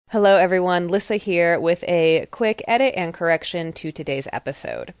Hello, everyone. Lissa here with a quick edit and correction to today's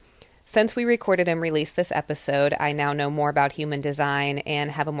episode. Since we recorded and released this episode, I now know more about human design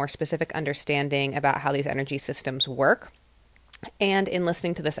and have a more specific understanding about how these energy systems work. And in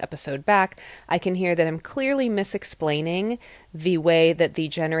listening to this episode back, I can hear that I'm clearly misexplaining the way that the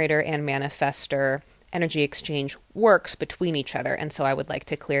generator and manifester energy exchange works between each other. And so I would like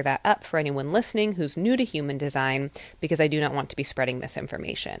to clear that up for anyone listening who's new to human design because I do not want to be spreading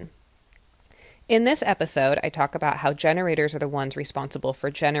misinformation. In this episode, I talk about how generators are the ones responsible for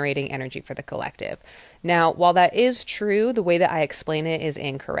generating energy for the collective. Now, while that is true, the way that I explain it is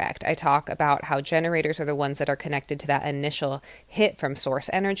incorrect. I talk about how generators are the ones that are connected to that initial hit from source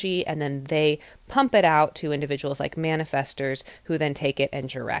energy, and then they pump it out to individuals like manifestors who then take it and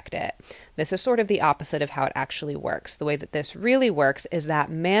direct it. This is sort of the opposite of how it actually works. The way that this really works is that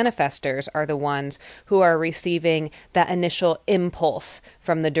manifestors are the ones who are receiving that initial impulse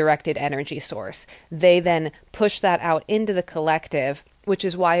from the directed energy source. They then push that out into the collective, which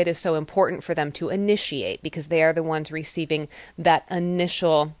is why it is so important for them to initiate, because they are the ones receiving that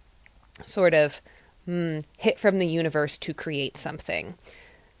initial sort of hit from the universe to create something.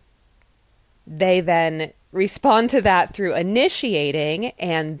 They then respond to that through initiating,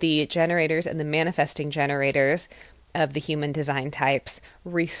 and the generators and the manifesting generators of the human design types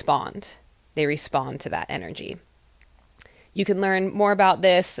respond. They respond to that energy. You can learn more about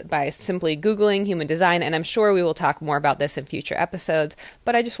this by simply Googling human design, and I'm sure we will talk more about this in future episodes,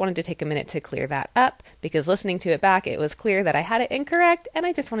 but I just wanted to take a minute to clear that up, because listening to it back, it was clear that I had it incorrect, and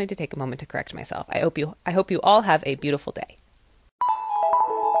I just wanted to take a moment to correct myself. I hope you all have a beautiful day.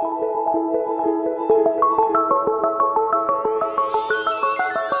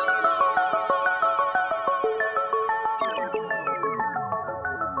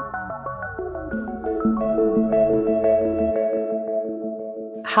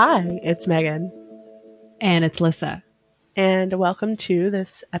 Hi, it's Megan. And it's Lissa. And welcome to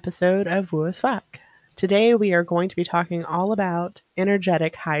this episode of Woo as Fuck. Today we are going to be talking all about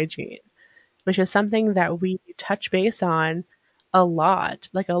energetic hygiene, which is something that we touch base on a lot,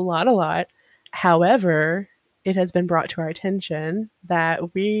 like a lot. However, it has been brought to our attention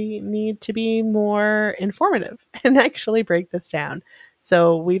that we need to be more informative and actually break this down.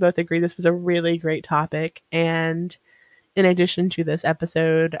 So we both agree this was a really great topic, and in addition to this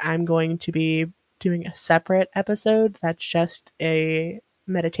episode, I'm going to be doing a separate episode that's just a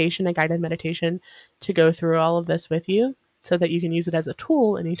meditation, a guided meditation to go through all of this with you so that you can use it as a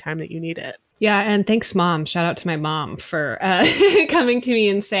tool anytime that you need it. Yeah, and thanks, Mom. Shout out to my mom for coming to me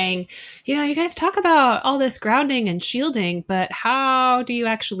and saying, you guys talk about all this grounding and shielding, but how do you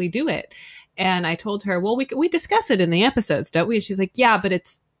actually do it? And I told her, well, we discuss it in the episodes, don't we? And she's like, yeah, but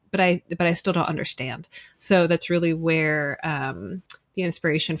I still don't understand. So that's really where the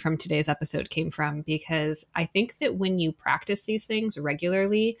inspiration from today's episode came from, because I think that when you practice these things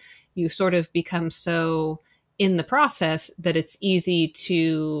regularly, you sort of become so in the process that it's easy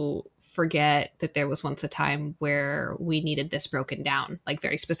to forget that there was once a time where we needed this broken down, like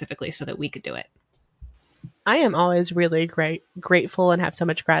very specifically so that we could do it. I am always really grateful and have so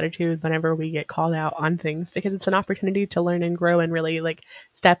much gratitude whenever we get called out on things, because it's an opportunity to learn and grow and really like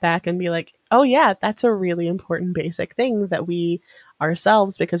step back and be like, oh yeah, that's a really important basic thing that we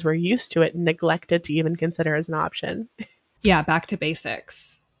ourselves, because we're used to it, neglected to even consider as an option. Yeah, back to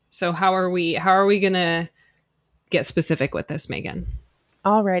basics. So how are we going to get specific with this, Megan?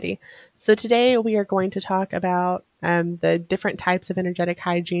 Alrighty. So today we are going to talk about the different types of energetic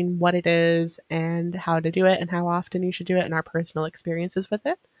hygiene, what it is, and how to do it, and how often you should do it, and our personal experiences with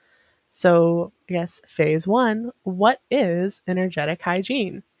it. So, I guess phase one, what is energetic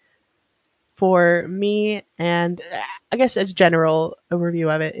hygiene? For me, and I guess as general overview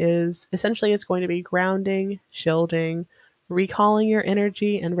of it, is essentially it's going to be grounding, shielding, recalling your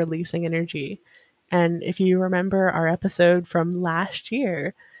energy, and releasing energy. And if you remember our episode from last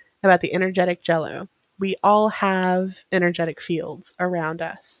year about the energetic jello, we all have energetic fields around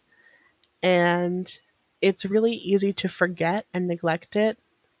us. And it's really easy to forget and neglect it,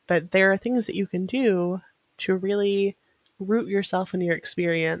 but there are things that you can do to really root yourself into your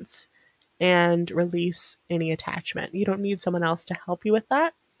experience and release any attachment. You don't need someone else to help you with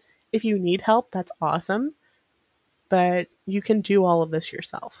that. If you need help, that's awesome, but you can do all of this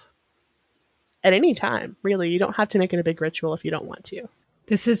yourself at any time, really. You don't have to make it a big ritual if you don't want to.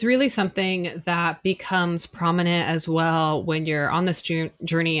 This is really something that becomes prominent as well when you're on this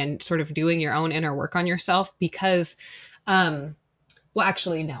journey and sort of doing your own inner work on yourself, because, well,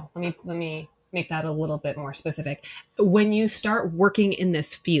 actually, no, let me make that a little bit more specific. When you start working in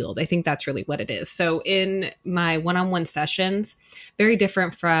this field, I think that's really what it is. So in my one-on-one sessions, very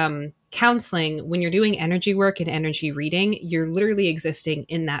different from counseling, when you're doing energy work and energy reading, you're literally existing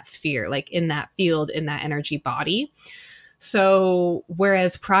in that sphere, like in that field, in that energy body. So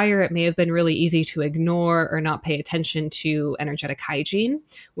whereas prior it may have been really easy to ignore or not pay attention to energetic hygiene,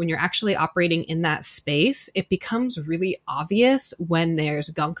 when you're actually operating in that space, it becomes really obvious when there's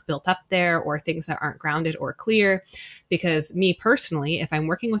gunk built up there or things that aren't grounded or clear. Because me personally, if I'm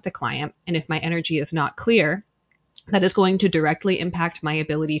working with a client and if my energy is not clear, that is going to directly impact my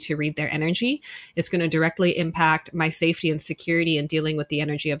ability to read their energy. It's going to directly impact my safety and security in dealing with the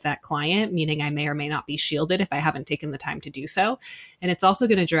energy of that client, meaning I may or may not be shielded if I haven't taken the time to do so. And it's also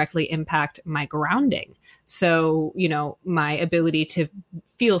going to directly impact my grounding. So, my ability to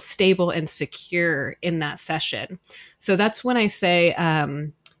feel stable and secure in that session. So that's when I say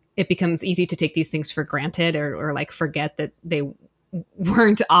it becomes easy to take these things for granted or like forget that they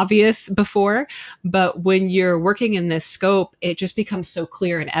weren't obvious before. But when you're working in this scope, it just becomes so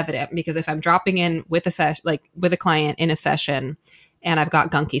clear and evident, because if I'm dropping in with with a client in a session and I've got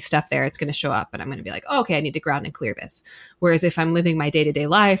gunky stuff there, it's going to show up and I'm going to be like, oh, okay, I need to ground and clear this. Whereas if I'm living my day-to-day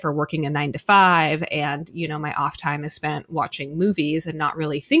life or working a 9 to 5 and, my off time is spent watching movies and not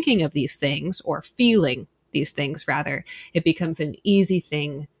really thinking of these things or feeling these things, rather, it becomes an easy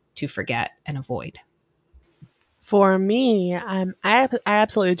thing to forget and avoid. For me, I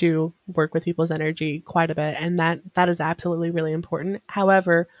absolutely do work with people's energy quite a bit, and that is absolutely really important.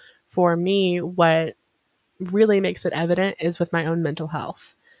 However, for me, what really makes it evident is with my own mental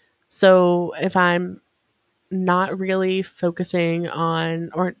health. So if I'm not really focusing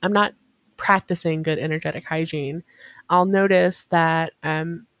on, or I'm not practicing good energetic hygiene, I'll notice that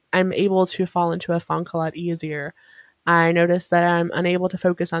I'm able to fall into a funk a lot easier. I notice that I'm unable to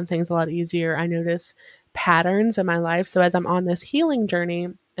focus on things a lot easier. I notice patterns in my life. So as I'm on this healing journey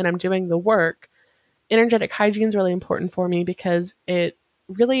and I'm doing the work, energetic hygiene is really important for me because it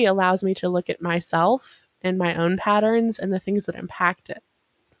really allows me to look at myself and my own patterns and the things that impact it.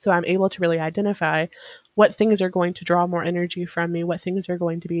 So I'm able to really identify what things are going to draw more energy from me, what things are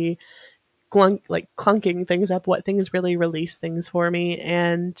going to be clunking things up, what things really release things for me.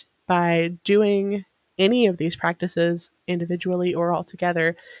 And by doing any of these practices individually or all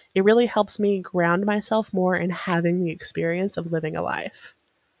together, it really helps me ground myself more in having the experience of living a life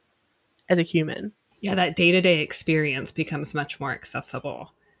as a human. Yeah, that day-to-day experience becomes much more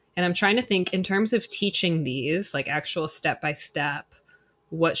accessible. And I'm trying to think in terms of teaching these, like actual step-by-step,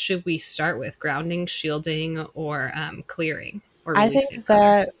 what should we start with? Grounding, shielding, or clearing, or I releasing, think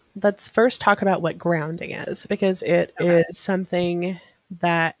rather? that let's first talk about what grounding is, because it Okay. is something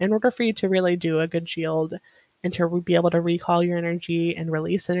that, in order for you to really do a good shield and to be able to recall your energy and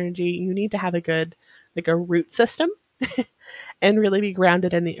release energy, you need to have a good, like a root system and really be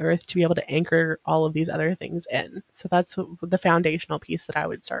grounded in the earth to be able to anchor all of these other things in. So that's the foundational piece that I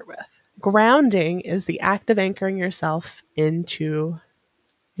would start with. Grounding is the act of anchoring yourself into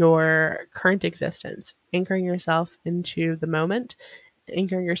your current existence, anchoring yourself into the moment,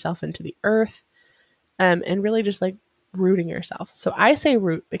 anchoring yourself into the earth, and really just like rooting yourself. So I say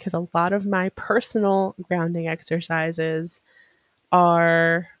root because a lot of my personal grounding exercises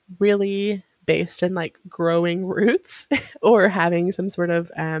are really based in like growing roots or having some sort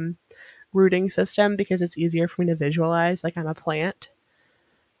of rooting system, because it's easier for me to visualize like I'm a plant.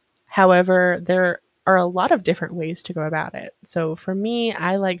 However, there are a lot of different ways to go about it. So for me,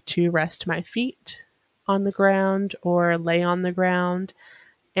 I like to rest my feet on the ground or lay on the ground.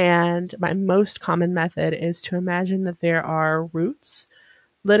 And my most common method is to imagine that there are roots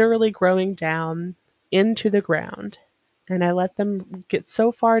literally growing down into the ground. And I let them get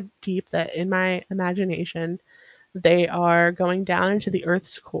so far deep that in my imagination, they are going down into the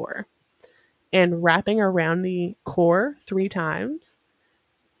earth's core and wrapping around the core 3 times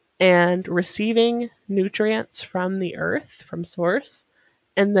and receiving nutrients from the earth, from source,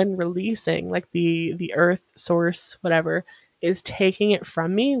 and then releasing, like the earth source, whatever, is taking it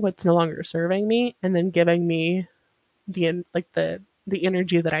from me, what's no longer serving me, and then giving me the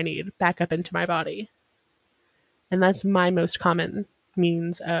energy that I need back up into my body. And that's my most common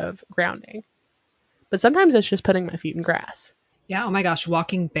means of grounding. But sometimes it's just putting my feet in grass. Yeah. Oh my gosh.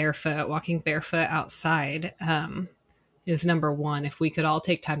 Walking barefoot outside is number one. If we could all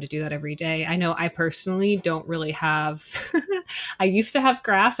take time to do that every day. I know I personally don't really have, I used to have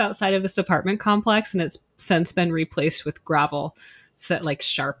grass outside of this apartment complex and it's since been replaced with gravel. So like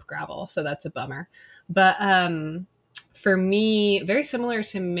sharp gravel. So that's a bummer. But For me, very similar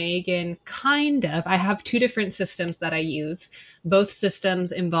to Megan, kind of. I have two different systems that I use. Both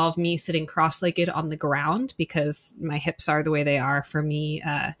systems involve me sitting cross-legged on the ground because my hips are the way they are. For me,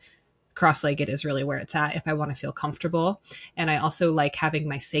 cross-legged is really where it's at if I want to feel comfortable. And I also like having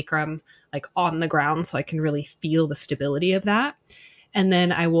my sacrum like on the ground so I can really feel the stability of that. And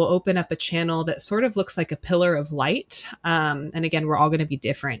then I will open up a channel that sort of looks like a pillar of light. And again, we're all going to be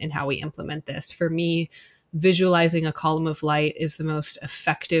different in how we implement this. For me, visualizing a column of light is the most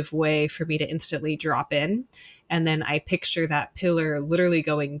effective way for me to instantly drop in. And then I picture that pillar literally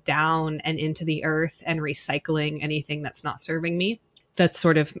going down and into the earth and recycling anything that's not serving me. That's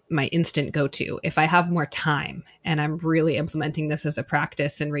sort of my instant go-to. If I have more time and I'm really implementing this as a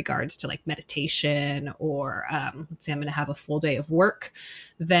practice in regards to like meditation or let's say I'm going to have a full day of work,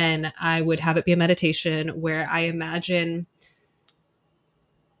 then I would have it be a meditation where I imagine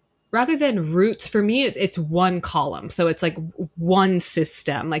rather than roots, for me, it's one column. So it's like one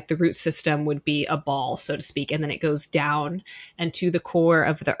system, like the root system would be a ball, so to speak. And then it goes down and to the core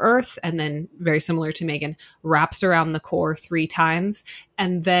of the earth. And then very similar to Megan, wraps around the core 3 times.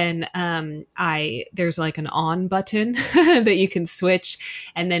 And then there's like an on button that you can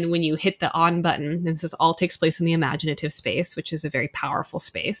switch. And then when you hit the on button, this all takes place in the imaginative space, which is a very powerful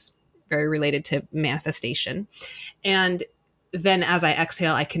space, very related to manifestation. And then as I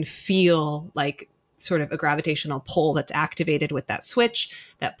exhale, I can feel like sort of a gravitational pull that's activated with that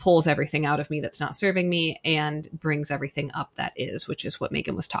switch that pulls everything out of me that's not serving me and brings everything up that is, which is what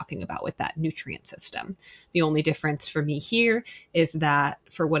Megan was talking about with that nutrient system. The only difference for me here is that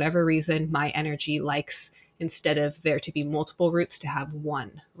for whatever reason, my energy likes, instead of there to be multiple roots, to have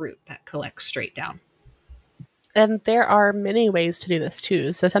one root that collects straight down. And there are many ways to do this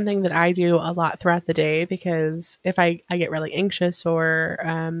too. So something that I do a lot throughout the day, because if I get really anxious or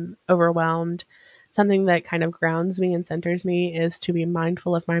overwhelmed, something that kind of grounds me and centers me is to be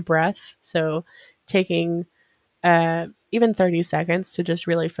mindful of my breath. So taking even 30 seconds to just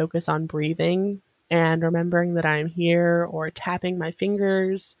really focus on breathing and remembering that I'm here, or tapping my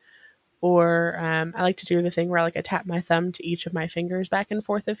fingers, or I like to do the thing where I tap my thumb to each of my fingers back and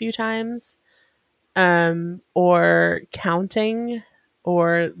forth a few times, or counting,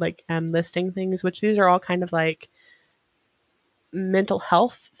 or listing things, which these are all kind of like mental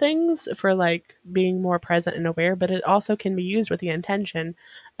health things for like being more present and aware, but it also can be used with the intention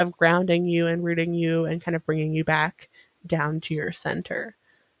of grounding you and rooting you and kind of bringing you back down to your center.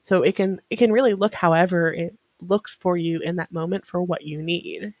 So it can really look however it looks for you in that moment for what you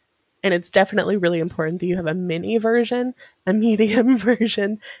need. And it's definitely really important that you have a mini version, a medium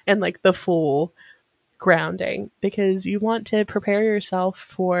version, and like the full grounding, because you want to prepare yourself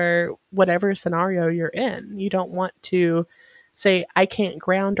for whatever scenario you're in. You don't want to say, I can't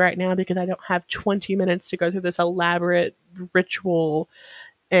ground right now because I don't have 20 minutes to go through this elaborate ritual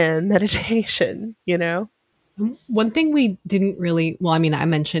and meditation, you know? One thing we didn't really, well, I mean, I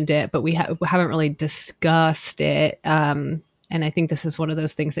mentioned it, but we haven't really discussed it. And I think this is one of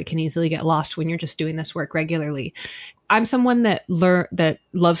those things that can easily get lost when you're just doing this work regularly. I'm someone that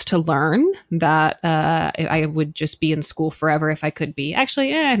loves to learn, that I would just be in school forever if I could be.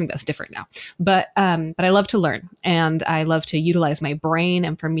 Actually, I think that's different now. But I love to learn, and I love to utilize my brain.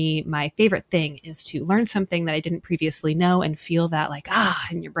 And for me, my favorite thing is to learn something that I didn't previously know and feel that like,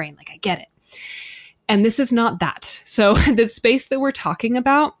 in your brain, like I get it. And this is not that. So the space that we're talking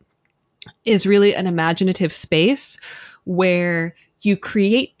about is really an imaginative space where you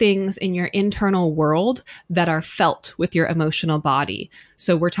create things in your internal world that are felt with your emotional body.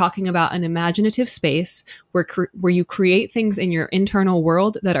 So we're talking about an imaginative space where you create things in your internal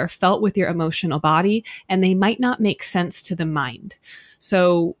world that are felt with your emotional body, and they might not make sense to the mind.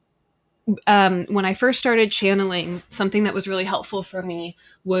 So when I first started channeling, something that was really helpful for me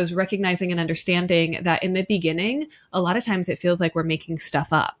was recognizing and understanding that in the beginning, a lot of times it feels like we're making stuff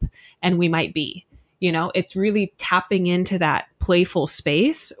up, and we might be. It's really tapping into that playful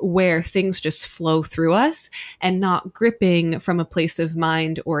space where things just flow through us and not gripping from a place of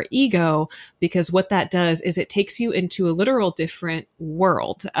mind or ego, because what that does is it takes you into a literal different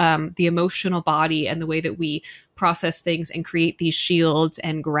world. The emotional body and the way that we process things and create these shields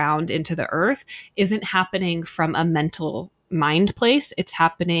and ground into the earth isn't happening from a mental mind place. It's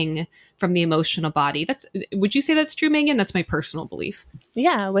happening from the emotional body. Would you say that's true, Megan? That's my personal belief.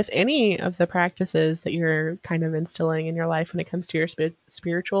 Yeah, with any of the practices that you're kind of instilling in your life when it comes to your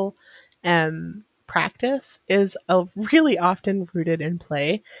spiritual practice is really often rooted in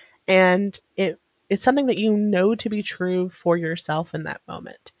play, and it's something that you know to be true for yourself in that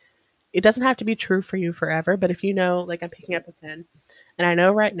moment. It doesn't have to be true for you forever, but if you know, like I'm picking up a pen, and I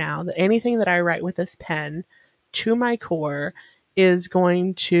know right now that anything that I write with this pen to my core is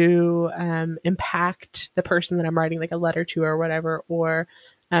going to impact the person that I'm writing like a letter to or whatever, or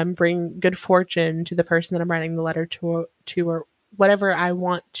bring good fortune to the person that I'm writing the letter to or whatever I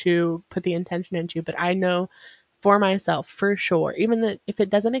want to put the intention into. But I know for myself, for sure, even that if it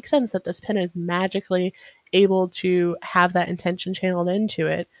doesn't make sense that this pen is magically able to have that intention channeled into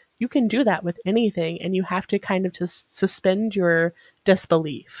it, you can do that with anything, and you have to kind of just suspend your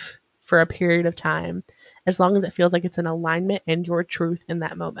disbelief for a period of time, as long as it feels like it's in alignment and your truth in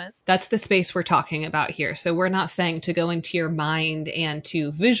that moment. That's the space we're talking about here. So we're not saying to go into your mind and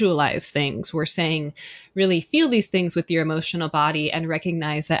to visualize things. We're saying really feel these things with your emotional body and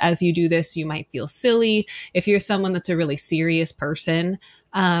recognize that as you do this, you might feel silly. If you're someone that's a really serious person,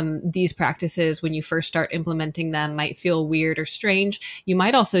 these practices, when you first start implementing them, might feel weird or strange. You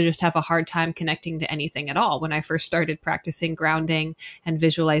might also just have a hard time connecting to anything at all. When I first started practicing grounding and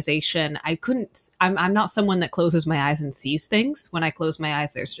visualization, I'm not someone that closes my eyes and sees things. When I close my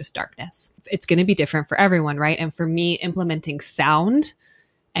eyes, there's just darkness. It's going to be different for everyone, right? And for me, implementing sound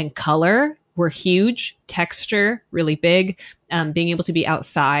and color were huge. Texture, really big. Being able to be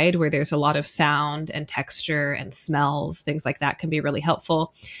outside where there's a lot of sound and texture and smells, things like that can be really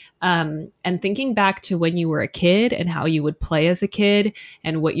helpful. And thinking back to when you were a kid and how you would play as a kid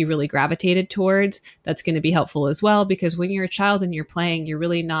and what you really gravitated towards, that's going to be helpful as well. Because when you're a child and you're playing, you're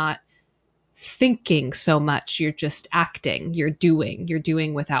really not thinking so much. You're just acting, you're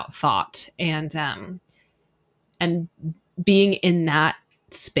doing without thought. And being in that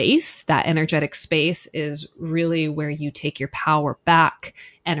space, that energetic space, is really where you take your power back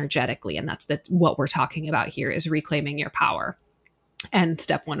energetically. And that's what we're talking about here, is reclaiming your power. And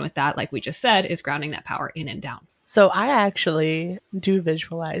step one with that, like we just said, is grounding that power in and down. So I actually do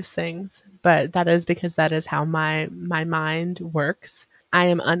visualize things, but that is because that is how my mind works. I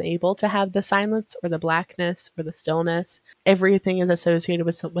am unable to have the silence or the blackness or the stillness. Everything is associated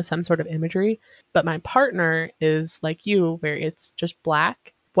with some sort of imagery. But my partner is like you, where it's just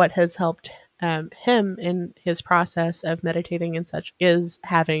black. What has helped him in his process of meditating and such is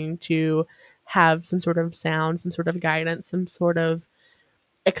having to have some sort of sound, some sort of guidance, some sort of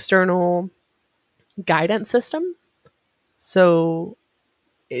external guidance system. So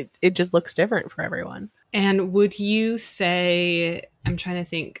it just looks different for everyone. And would you say, I'm trying to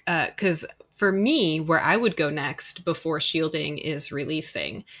think, because for me, where I would go next before shielding is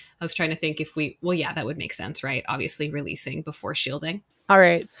releasing. I was trying to think that would make sense, right? Obviously releasing before shielding. All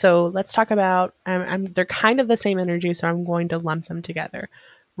right, so let's talk about, they're kind of the same energy, so I'm going to lump them together.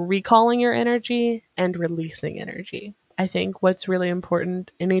 Recalling your energy and releasing energy. I think what's really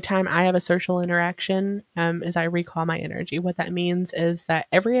important anytime I have a social interaction is I recall my energy. What that means is that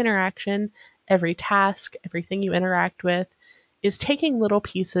every interaction, every task, everything you interact with is taking little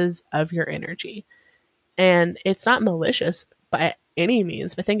pieces of your energy. And it's not malicious by any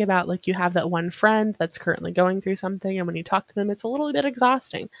means, but think about like you have that one friend that's currently going through something, and when you talk to them, it's a little bit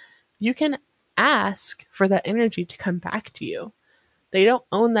exhausting. You can ask for that energy to come back to you. They don't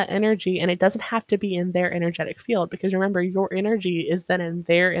own that energy, and it doesn't have to be in their energetic field, because remember, your energy is then in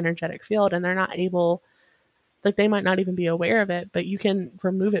their energetic field, and they're not able, like they might not even be aware of it, but you can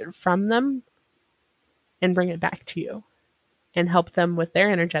remove it from them and bring it back to you and help them with their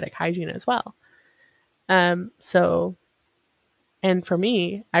energetic hygiene as well. And for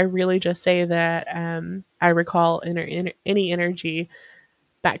me, I really just say that I recall any energy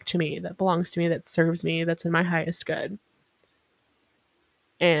back to me that belongs to me, that serves me, that's in my highest good,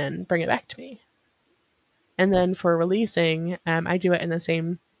 and bring it back to me. And then for releasing, I do it in the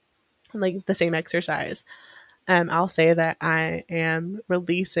same exercise. I'll say that I am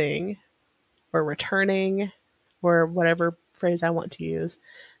releasing or returning, or whatever phrase I want to use,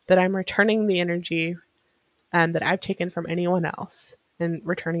 that I'm returning the energy that I've taken from anyone else and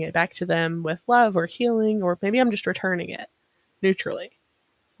returning it back to them with love or healing, or maybe I'm just returning it neutrally,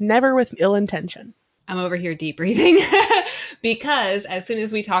 never with ill intention. I'm over here deep breathing because as soon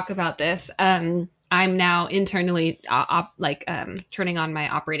as we talk about this, I'm now internally turning on my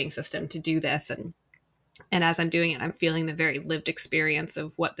operating system to do this. And as I'm doing it, I'm feeling the very lived experience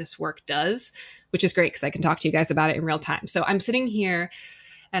of what this work does, which is great because I can talk to you guys about it in real time. So I'm sitting here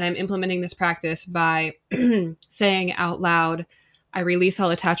and I'm implementing this practice by saying out loud, I release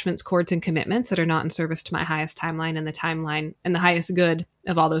all attachments, cords, and commitments that are not in service to my highest timeline and the highest good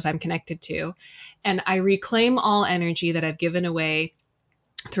of all those I'm connected to. And I reclaim all energy that I've given away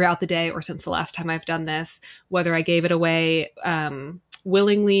throughout the day or since the last time I've done this, whether I gave it away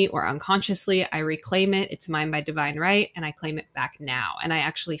willingly or unconsciously. I reclaim it. It's mine by divine right. And I claim it back now. And I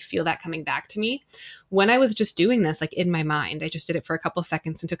actually feel that coming back to me. When I was just doing this, like in my mind, I just did it for a couple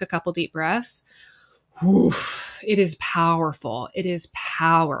seconds and took a couple deep breaths. it is powerful. It is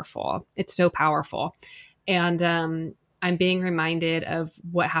powerful. It's so powerful. And I'm being reminded of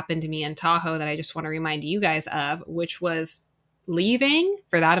what happened to me in Tahoe that I just want to remind you guys of, which was leaving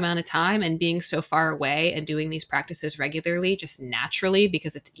for that amount of time and being so far away and doing these practices regularly, just naturally,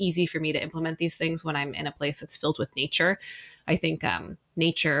 because it's easy for me to implement these things when I'm in a place that's filled with nature. I think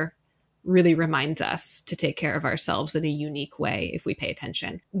nature really reminds us to take care of ourselves in a unique way if we pay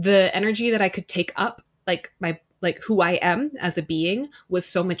attention. The energy that I could take up, like who I am as a being, was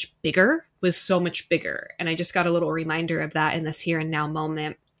so much bigger. And I just got a little reminder of that in this here and now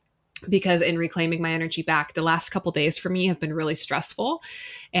moment, because in reclaiming my energy back, the last couple days for me have been really stressful.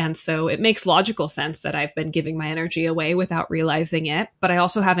 And so it makes logical sense that I've been giving my energy away without realizing it. But I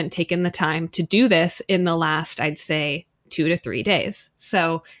also haven't taken the time to do this in the last, I'd say, 2 to 3 days.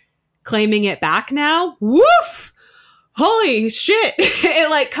 So claiming it back now, woof! Holy shit.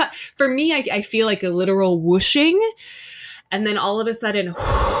 For me, I feel like a literal whooshing. And then all of a sudden,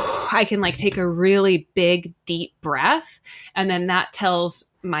 I can like take a really big, deep breath. And then that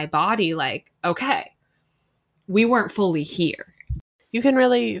tells my body like, okay, we weren't fully here. You can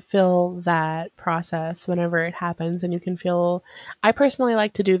really feel that process whenever it happens, and you can feel, I personally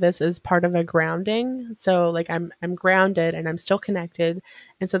like to do this as part of a grounding. So like I'm grounded and I'm still connected.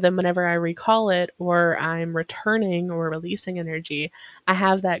 And so then whenever I recall it, or I'm returning or releasing energy, I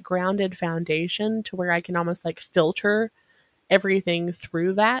have that grounded foundation to where I can almost like filter everything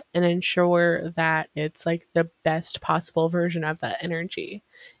through that and ensure that it's like the best possible version of that energy.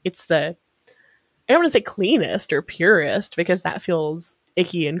 It's the, I don't want to say cleanest or purest, because that feels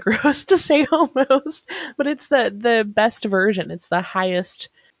icky and gross to say almost, but it's the best version. It's the highest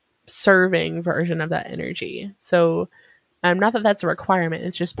serving version of that energy. So not that that's a requirement.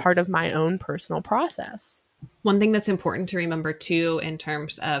 It's just part of my own personal process. One thing that's important to remember too, in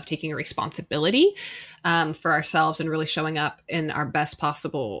terms of taking a responsibility for ourselves and really showing up in the best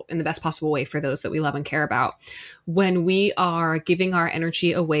possible way for those that we love and care about. When we are giving our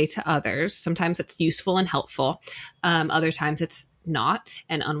energy away to others, sometimes it's useful and helpful. Other times it's not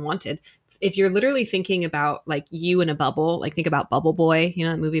and unwanted. If you're literally thinking about like you in a bubble, like think about Bubble Boy, you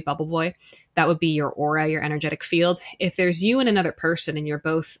know, the movie Bubble Boy, that would be your aura, your energetic field. If there's you and another person and you're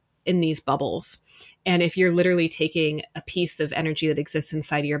both in these bubbles, and if you're literally taking a piece of energy that exists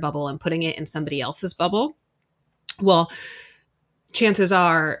inside of your bubble and putting it in somebody else's bubble, well, chances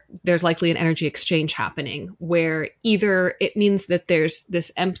are there's likely an energy exchange happening where either it means that there's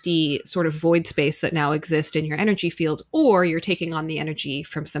this empty sort of void space that now exists in your energy field, or you're taking on the energy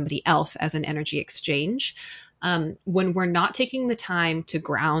from somebody else as an energy exchange. When we're not taking the time to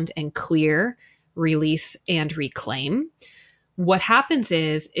ground and clear, release, and reclaim, what happens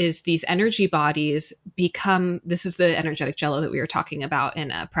is these energy bodies become, this is the energetic jello that we were talking about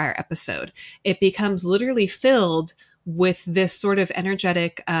in a prior episode. It becomes literally filled with this sort of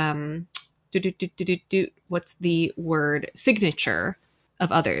energetic, what's the word? Signature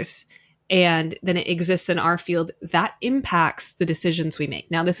of others. And then it exists in our field that impacts the decisions we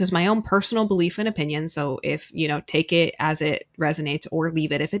make. Now, this is my own personal belief and opinion. So if, take it as it resonates or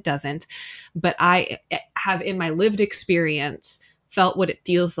leave it if it doesn't. But I have, in my lived experience, felt what it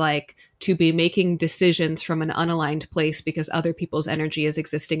feels like to be making decisions from an unaligned place because other people's energy is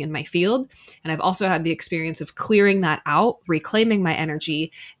existing in my field. And I've also had the experience of clearing that out, reclaiming my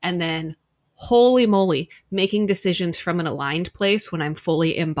energy, and then holy moly, making decisions from an aligned place when I'm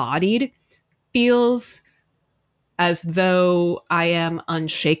fully embodied feels as though I am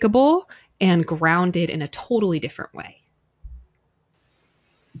unshakable and grounded in a totally different way.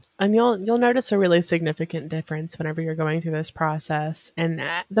 And you'll notice a really significant difference whenever you're going through this process. And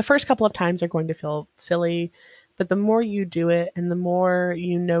the first couple of times are going to feel silly, but the more you do it and the more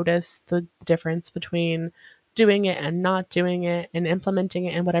you notice the difference between doing it and not doing it and implementing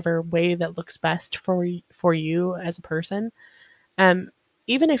it in whatever way that looks best for you as a person.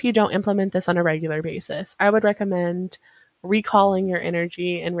 Even if you don't implement this on a regular basis, I would recommend recalling your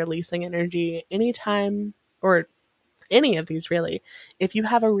energy and releasing energy anytime, or any of these really. If you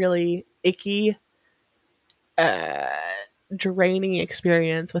have a really icky, draining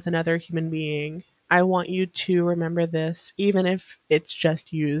experience with another human being, I want you to remember this, even if it's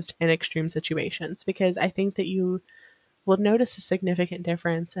just used in extreme situations, because I think that you will notice a significant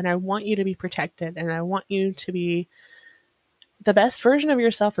difference, and I want you to be protected, and I want you to be the best version of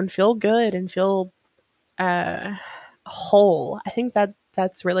yourself and feel good and feel whole. I think that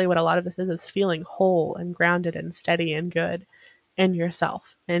that's really what a lot of this is feeling whole and grounded and steady and good in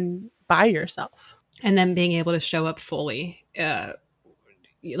yourself and by yourself. And then being able to show up fully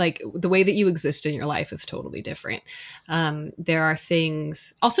like the way that you exist in your life is totally different. There are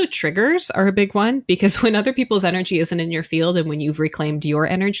things, also triggers are a big one, because when other people's energy isn't in your field and when you've reclaimed your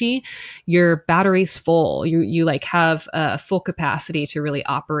energy, your battery's full. You like have a full capacity to really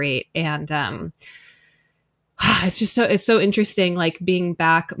operate. And it's so interesting, like being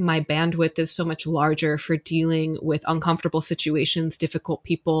back, my bandwidth is so much larger for dealing with uncomfortable situations, difficult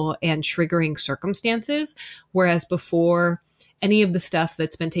people, and triggering circumstances. Whereas before, any of the stuff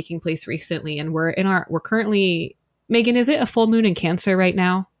that's been taking place recently, and we're currently, Megan, is it a full moon in Cancer right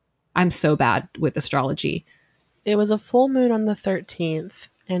now? I'm so bad with astrology. It was a full moon on the 13th,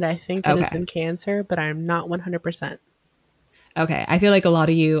 and I think it is Okay. in Cancer, but I'm not 100%. Okay. I feel like a lot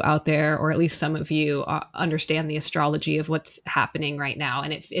of you out there, or at least some of you, understand the astrology of what's happening right now.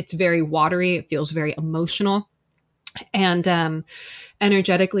 And it's very watery. It feels very emotional. And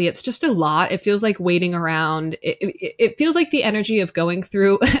energetically, it's just a lot. It feels like waiting around. It feels like the energy of going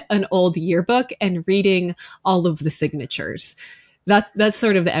through an old yearbook and reading all of the signatures. That's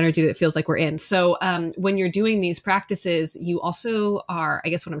sort of the energy that feels like we're in. So when you're doing these practices, you also are, I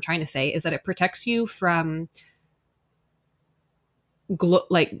guess what I'm trying to say is that it protects you from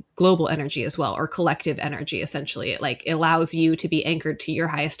global energy as well, or collective energy. Essentially, it allows you to be anchored to your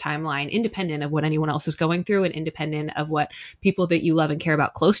highest timeline, independent of what anyone else is going through, and independent of what people that you love and care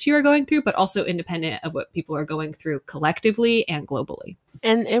about close to you are going through, but also independent of what people are going through collectively and globally.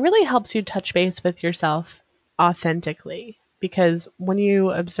 And it really helps you touch base with yourself authentically, because when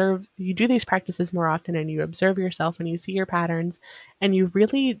you observe, you do these practices more often and you observe yourself and you see your patterns and you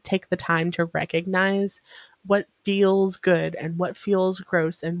really take the time to recognize what feels good and what feels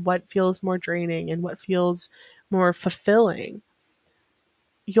gross and what feels more draining and what feels more fulfilling.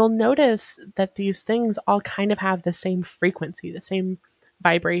 You'll notice that these things all kind of have the same frequency, the same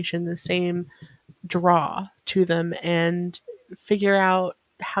vibration, the same draw to them, and figure out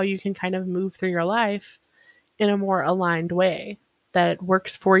how you can kind of move through your life in a more aligned way that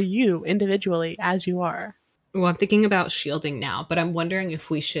works for you individually as you are. Well, I'm thinking about shielding now, but I'm wondering if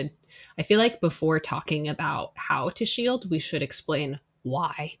we should, I feel like before talking about how to shield, we should explain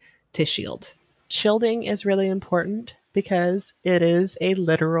why to shield. Shielding is really important because it is a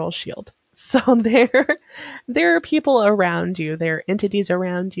literal shield. So there are people around you, there are entities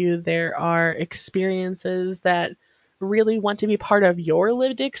around you, there are experiences that really want to be part of your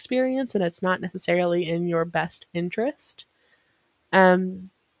lived experience, and it's not necessarily in your best interest. Um,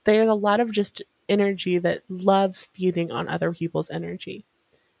 there's a lot of just energy that loves feeding on other people's energy.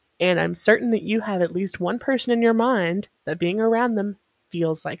 And I'm certain that you have at least one person in your mind that being around them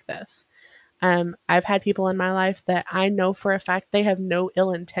feels like this. I've had people in my life that I know for a fact they have no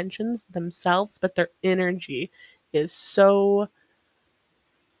ill intentions themselves, but their energy is so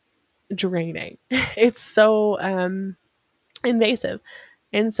draining. It's so invasive.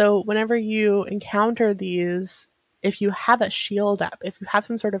 And so whenever you encounter these, if you have a shield up, if you have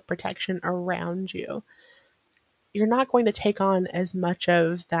some sort of protection around you, you're not going to take on as much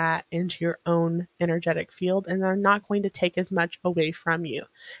of that into your own energetic field, and they're not going to take as much away from you.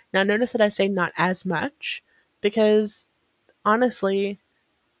 Now, notice that I say not as much because honestly,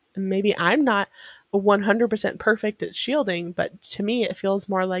 maybe I'm not 100% perfect at shielding, but to me, it feels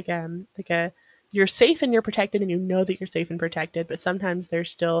more like a you're safe and you're protected, and you know that you're safe and protected. But sometimes there's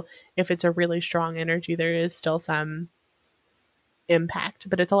still, if it's a really strong energy, there is still some impact,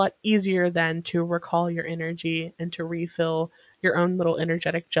 but it's a lot easier than to recall your energy and to refill your own little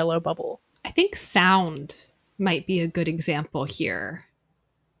energetic jello bubble. I think sound might be a good example here.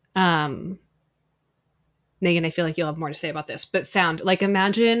 Megan, I feel like you'll have more to say about this, but sound, like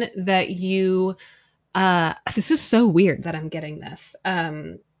imagine that you, this is so weird that I'm getting this.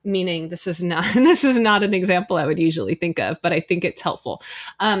 Meaning this is not this is not an example I would usually think of, but I think it's helpful.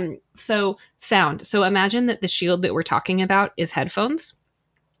 So sound. So imagine that the shield that we're talking about is headphones.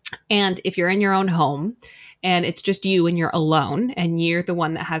 And if you're in your own home and it's just you and you're alone and you're the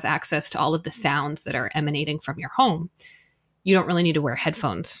one that has access to all of the sounds that are emanating from your home, you don't really need to wear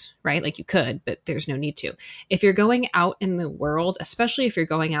headphones, right? Like you could, but there's no need to. If you're going out in the world, especially if you're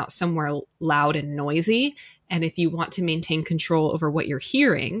going out somewhere loud and noisy, and if you want to maintain control over what you're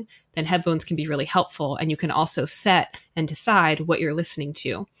hearing, then headphones can be really helpful. And you can also set and decide what you're listening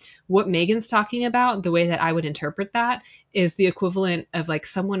to. What Megan's talking about, the way that I would interpret that, is the equivalent of like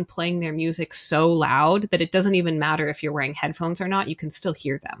someone playing their music so loud that it doesn't even matter if you're wearing headphones or not, you can still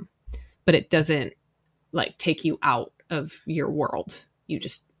hear them. But it doesn't like take you out of your world. You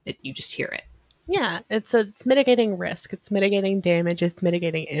just hear it. Yeah, it's mitigating risk, it's mitigating damage, it's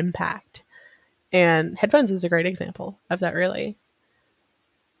mitigating impact. And headphones is a great example of that, really.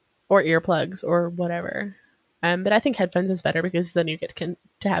 Or earplugs or whatever. But I think headphones is better because then you get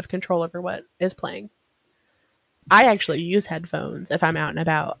to have control over what is playing. I actually use headphones if I'm out and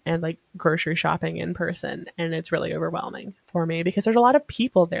about and like grocery shopping in person, and it's really overwhelming for me because there's a lot of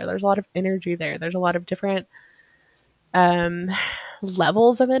people there. There's a lot of energy there. There's a lot of different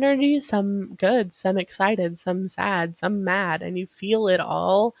levels of energy, some good, some excited, some sad, some mad, and you feel it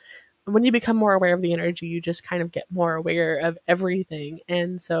all. When you become more aware of the energy, you just kind of get more aware of everything.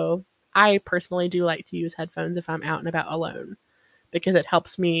 And so I personally do like to use headphones if I'm out and about alone because it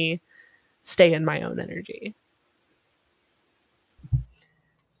helps me stay in my own energy.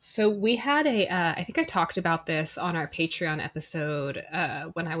 So we had I think I talked about this on our Patreon episode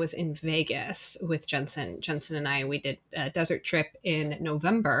when I was in Vegas with Jensen. Jensen and I, we did a desert trip in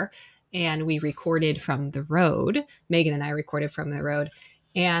November and we recorded from the road. Megan and I recorded from the road.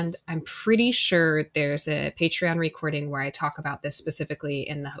 And I'm pretty sure there's a Patreon recording where I talk about this specifically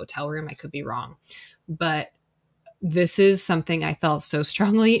in the hotel room. I could be wrong. But this is something I felt so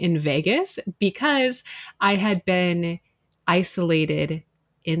strongly in Vegas because I had been isolated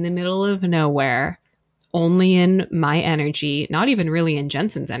in the middle of nowhere, only in my energy, not even really in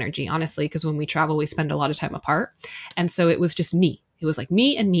Jensen's energy, honestly, because when we travel, we spend a lot of time apart. And so it was just me. It was like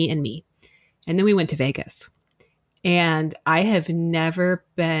me and me and me. And then we went to Vegas. And I have never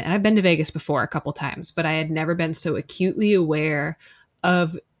been, and I've been to Vegas before a couple times, but I had never been so acutely aware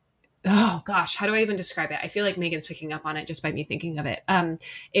of, oh gosh, how do I even describe it? I feel like Megan's picking up on it just by me thinking of it.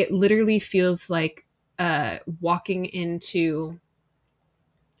 It literally feels like walking into,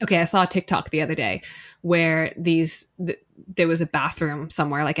 okay, I saw a TikTok the other day where there was a bathroom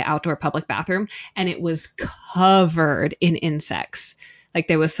somewhere, like an outdoor public bathroom, and it was covered in insects. Like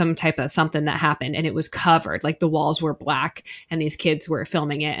there was some type of something that happened and it was covered, like the walls were black and these kids were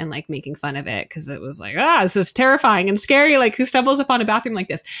filming it and like making fun of it because it was like, this is terrifying and scary. Like who stumbles upon a bathroom like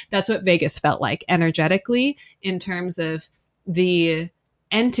this? That's what Vegas felt like energetically in terms of the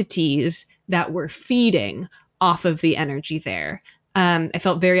entities that were feeding off of the energy there. I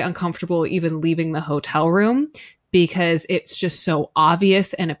felt very uncomfortable even leaving the hotel room because it's just so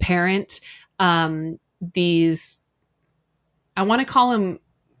obvious and apparent. These, I want to call them,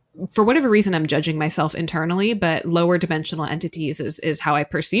 for whatever reason, I'm judging myself internally, but lower dimensional entities is how I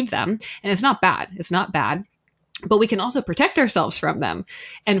perceive them. And it's not bad. It's not bad. But we can also protect ourselves from them.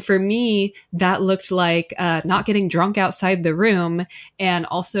 And for me, that looked like not getting drunk outside the room. And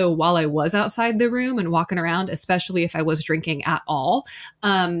also while I was outside the room and walking around, especially if I was drinking at all,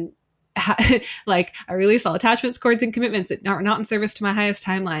 like I release all attachments, cords, and commitments that are not in service to my highest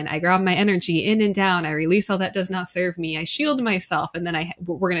timeline. I grab my energy in and down. I release all that does not serve me. I shield myself. And then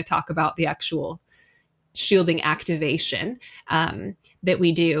we're going to talk about the actual shielding activation that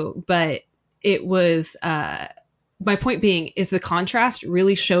we do. But it was... my point being is the contrast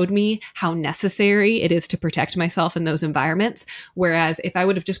really showed me how necessary it is to protect myself in those environments. Whereas if I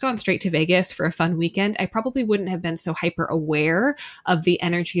would have just gone straight to Vegas for a fun weekend, I probably wouldn't have been so hyper aware of the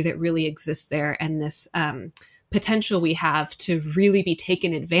energy that really exists there and this potential we have to really be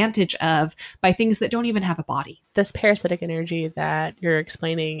taken advantage of by things that don't even have a body. This parasitic energy that you're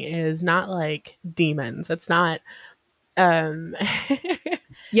explaining is not like demons. It's not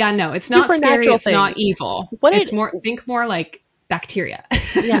yeah, no, it's not scary. It's things. Not evil. Think more like bacteria.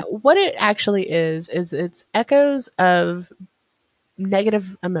 Yeah, what it actually is it's echoes of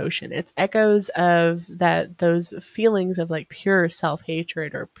negative emotion. It's echoes of those feelings of like pure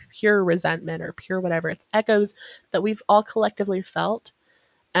self-hatred or pure resentment or pure whatever. It's echoes that we've all collectively felt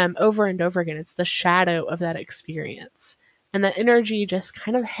over and over again. It's the shadow of that experience. And that energy just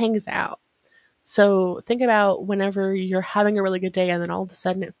kind of hangs out. So think about whenever you're having a really good day and then all of a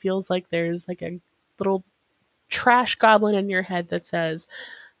sudden it feels like there's like a little trash goblin in your head that says,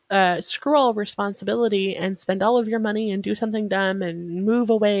 screw all responsibility and spend all of your money and do something dumb and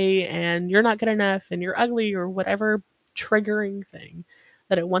move away and you're not good enough and you're ugly or whatever triggering thing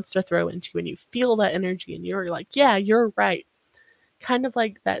that it wants to throw into you. And you feel that energy and you're like, yeah, you're right. Kind of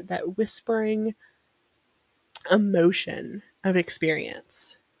like that whispering emotion of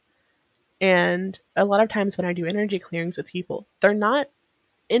experience. And a lot of times when I do energy clearings with people, they're not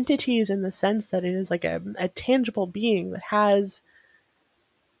entities in the sense that it is like a tangible being that has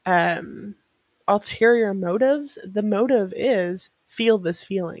ulterior motives. The motive is feel this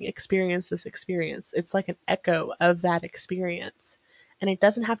feeling, experience this experience. It's like an echo of that experience. And it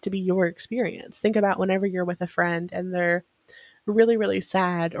doesn't have to be your experience. Think about whenever you're with a friend and they're really, really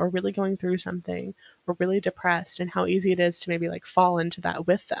sad or really going through something or really depressed and how easy it is to maybe like fall into that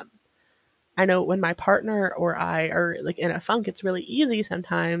with them. I know when my partner or I are like in a funk, it's really easy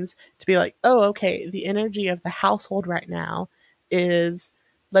sometimes to be like, oh, okay, the energy of the household right now is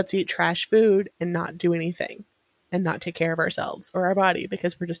let's eat trash food and not do anything. and not take care of ourselves or our body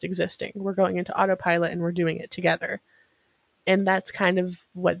because we're just existing. We're going into autopilot and we're doing it together. And that's kind of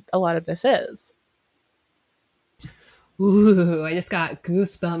what a lot of this is. Ooh, I just got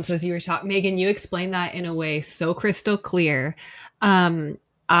goosebumps as you were talking. Megan, you explained that in a way so crystal clear.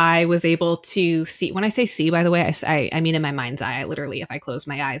 I was able to see, when I say see, by the way, I mean in my mind's eye. Literally, if I close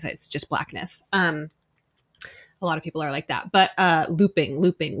my eyes, it's just blackness. A lot of people are like that. But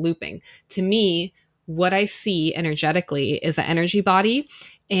looping. To me, what I see energetically is an energy body,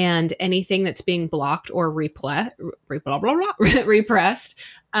 and anything that's being blocked or repressed,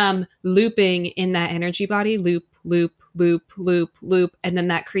 looping in that energy body, loop, and then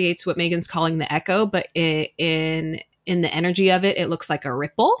that creates what Megan's calling the echo. But in the energy of it, it looks like a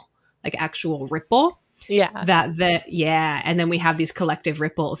ripple, like actual ripple. Yeah. Yeah. And then we have these collective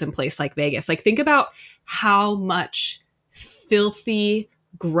ripples in place like Vegas. Like, think about how much filthy,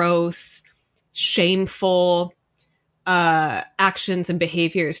 gross, shameful actions and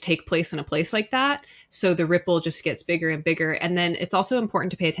behaviors take place in a place like that. So the ripple just gets bigger and bigger. And then it's also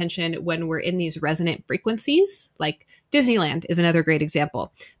important to pay attention when we're in these resonant frequencies. Like Disneyland is another great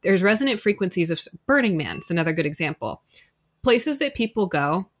example. There's resonant frequencies of Burning Man. It's another good example. Places that people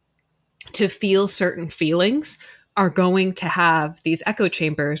go to feel certain feelings are going to have these echo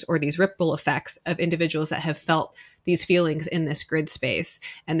chambers or these ripple effects of individuals that have felt these feelings in this grid space.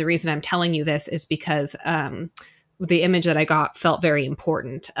 And the reason I'm telling you this is because the image that I got felt very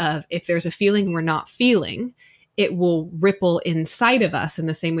important of, if there's a feeling we're not feeling, it will ripple inside of us in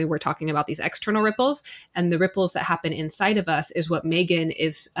the same way we're talking about these external ripples. And the ripples that happen inside of us is what Megan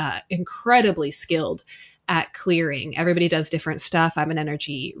is incredibly skilled at clearing. Everybody does different stuff. I'm an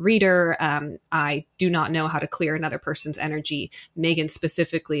energy reader. I do not know how to clear another person's energy. Megan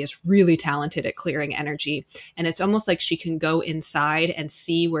specifically is really talented at clearing energy. And it's almost like she can go inside and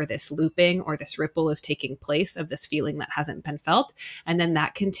see where this looping or this ripple is taking place of this feeling that hasn't been felt. And then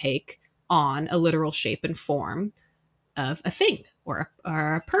that can take on a literal shape and form of a thing or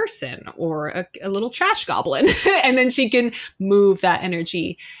a person or a little trash goblin. And then she can move that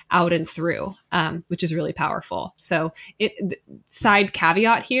energy out and through, which is really powerful. So side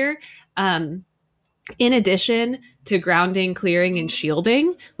caveat here, in addition to grounding, clearing, and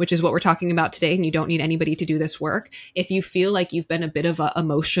shielding, which is what we're talking about today, and you don't need anybody to do this work, if you feel like you've been a bit of an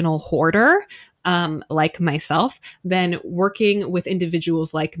emotional hoarder, like myself, then working with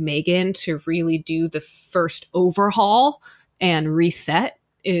individuals like Megan to really do the first overhaul and reset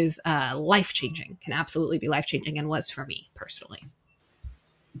is life-changing, can absolutely be life-changing, and was for me personally.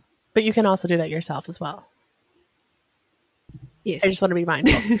 But you can also do that yourself as well. Yes. I just want to be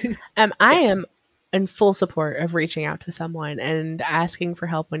mindful. I am in full support of reaching out to someone and asking for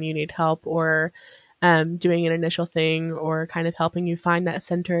help when you need help, or doing an initial thing, or kind of helping you find that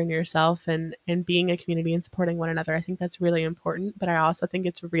center in yourself and being a community and supporting one another. I think that's really important. But I also think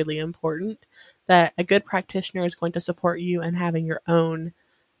it's really important that a good practitioner is going to support you in having your own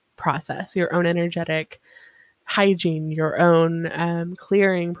process, your own energetic hygiene, your own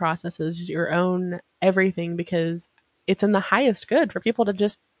clearing processes, your own everything, because it's in the highest good for people to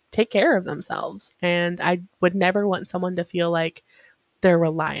just take care of themselves. And I would never want someone to feel like they're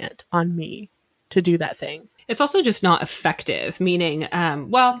reliant on me to do that thing. It's also just not effective, meaning,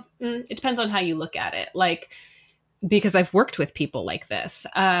 it depends on how you look at it. Like, because I've worked with people like this,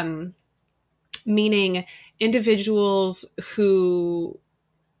 meaning individuals who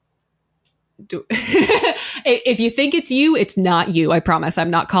do. If you think it's you, it's not you. I promise. I'm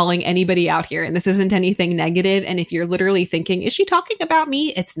not calling anybody out here, and this isn't anything negative. And if you're literally thinking, is she talking about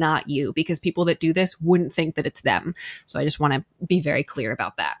me? It's not you, because people that do this wouldn't think that it's them. So I just want to be very clear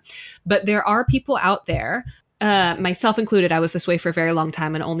about that. But there are people out there, myself included. I was this way for a very long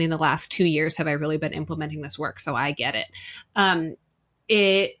time, and only in the last 2 years have I really been implementing this work. So I get it.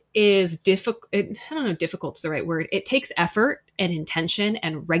 It is difficult. I don't know, difficult's the right word. It takes effort and intention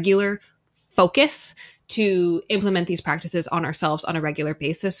and regular focus to implement these practices on ourselves on a regular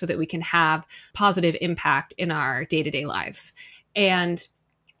basis so that we can have positive impact in our day-to-day lives. And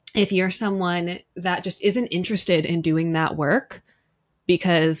if you're someone that just isn't interested in doing that work,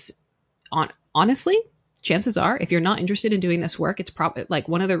 because honestly, chances are, if you're not interested in doing this work, it's probably like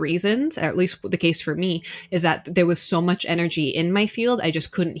one of the reasons, or at least the case for me, is that there was so much energy in my field, I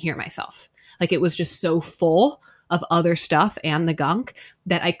just couldn't hear myself. Like, it was just so full of other stuff and the gunk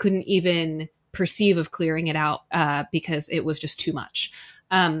that I couldn't even perceive of clearing it out because it was just too much.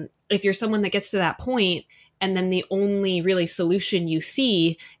 If you're someone that gets to that point, and then the only really solution you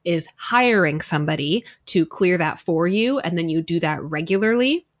see is hiring somebody to clear that for you, and then you do that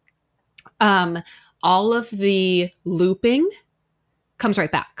regularly, all of the looping comes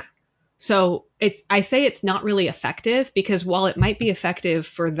right back. So I say it's not really effective because while it might be effective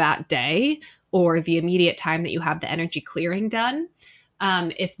for that day or the immediate time that you have the energy clearing done,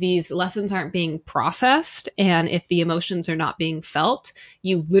 if these lessons aren't being processed and if the emotions are not being felt,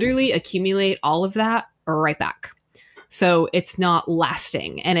 you literally accumulate all of that right back. So it's not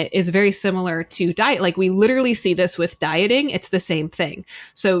lasting. And it is very similar to diet. Like we literally see this with dieting. It's the same thing.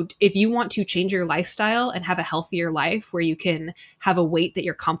 So if you want to change your lifestyle and have a healthier life where you can have a weight that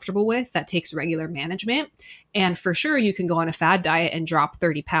you're comfortable with, that takes regular management. And for sure, you can go on a fad diet and drop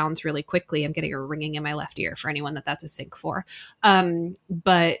 30 pounds really quickly. I'm getting a ringing in my left ear for anyone that's a sync for.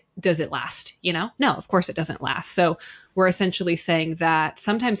 But does it last? No, of course it doesn't last. So we're essentially saying that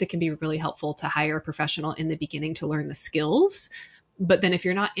sometimes it can be really helpful to hire a professional in the beginning to learn the skills. But then if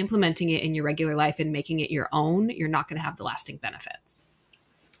you're not implementing it in your regular life and making it your own, you're not going to have the lasting benefits.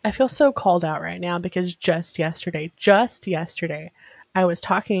 I feel so called out right now because just yesterday, I was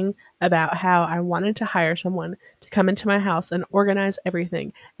talking about how I wanted to hire someone to come into my house and organize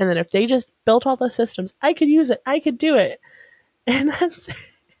everything. And then if they just built all the systems, I could use it. I could do it. And that's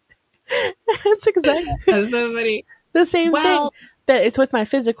exactly That's so funny. The same thing. But it's with my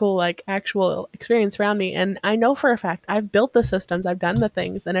physical, like actual experience around me. And I know for a fact I've built the systems, I've done the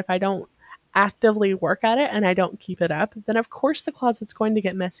things. And if I don't actively work at it and I don't keep it up, then of course the closet's going to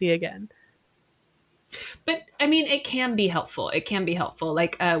get messy again. But I mean, it can be helpful. It can be helpful.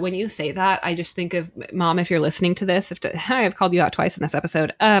 Like when you say that, I just think of Mom, if you're listening to this, I've called you out twice in this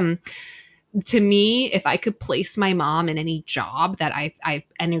episode. To me, if I could place my mom in any job that I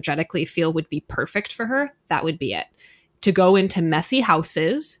energetically feel would be perfect for her, that would be it. To go into messy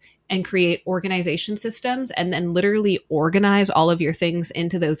houses and create organization systems and then literally organize all of your things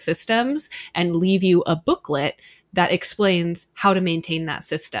into those systems and leave you a booklet that explains how to maintain that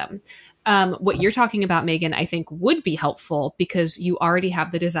system. What you're talking about, Megan, I think would be helpful because you already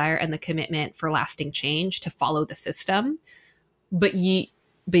have the desire and the commitment for lasting change to follow the system, but you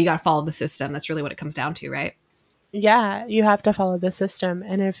got to follow the system. That's really what it comes down to, right? Yeah, you have to follow the system.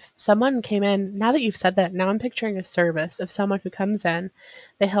 And if someone came in, now that you've said that, now I'm picturing a service of someone who comes in,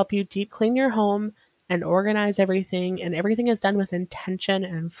 they help you deep clean your home and organize everything, and everything is done with intention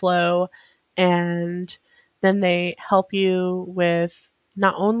and flow. And then they help you with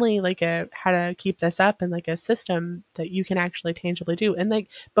not only like how to keep this up and like a system that you can actually tangibly do. And like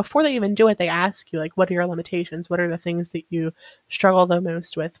before they even do it, they ask you like, what are your limitations? What are the things that you struggle the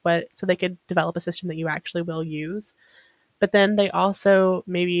most with? So they could develop a system that you actually will use. But then they also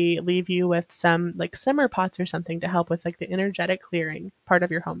maybe leave you with some like simmer pots or something to help with like the energetic clearing part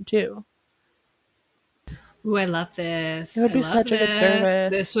of your home too. Ooh, I love this. It would be such a good service.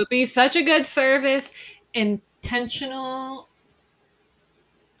 This would be such a good service. Intentional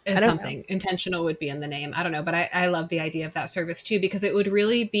is something. Intentional would be in the name. I don't know, but I love the idea of that service too, because it would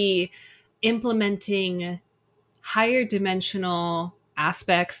really be implementing higher dimensional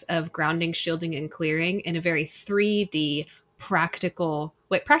aspects of grounding, shielding, and clearing in a very 3D practical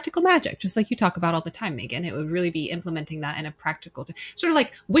magic, just like you talk about all the time, Megan. It would really be implementing that in a practical, sort of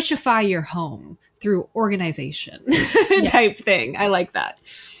like witchify your home through organization type thing. I like that.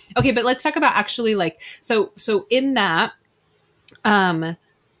 Okay, but let's talk about actually like, so in that,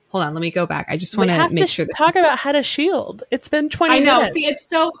 hold on, let me go back. I just want to make sure that talk about how to shield. It's been 20 minutes. I know. See,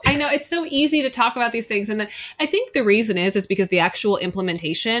 it's so easy to talk about these things. And then I think the reason is because the actual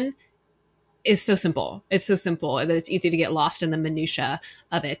implementation is so simple. It's so simple that it's easy to get lost in the minutia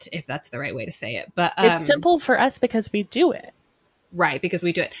of it, if that's the right way to say it. But it's simple for us because we do it. Right, because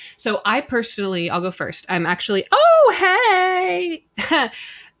we do it. So I personally, I'll go first. I'm actually, oh, hey!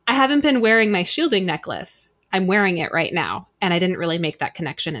 I haven't been wearing my shielding necklace. I'm wearing it right now. And I didn't really make that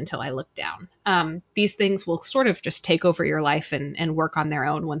connection until I looked down. These things will sort of just take over your life and work on their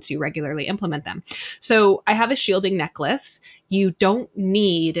own once you regularly implement them. So I have a shielding necklace. You don't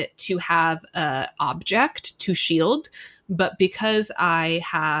need to have an object to shield. But because I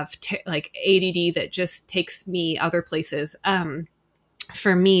have like ADD that just takes me other places,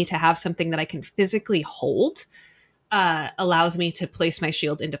 for me to have something that I can physically hold allows me to place my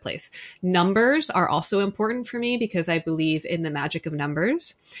shield into place. Numbers are also important for me because I believe in the magic of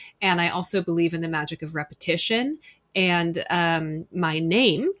numbers. And I also believe in the magic of repetition. And my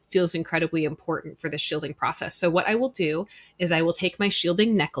name feels incredibly important for the shielding process. So what I will do is I will take my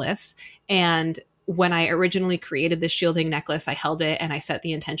shielding necklace, and when I originally created this shielding necklace, I held it and I set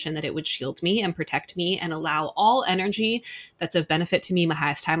the intention that it would shield me and protect me and allow all energy that's of benefit to me, my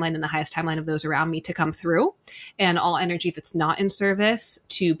highest timeline and the highest timeline of those around me, to come through, and all energy that's not in service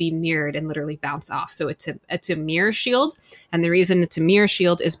to be mirrored and literally bounce off. So it's a mirror shield. And the reason it's a mirror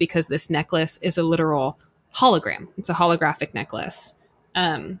shield is because this necklace is a literal hologram. It's a holographic necklace.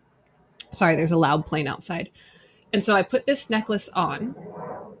 Sorry, there's a loud plane outside. And so I put this necklace on.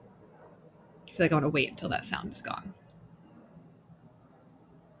 I feel like I want to wait until that sound is gone.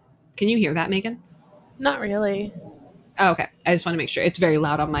 Can you hear that, Megan? Not really. Oh, okay. I just want to make sure. It's very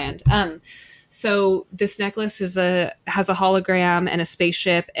loud on my end. So this necklace has a hologram and a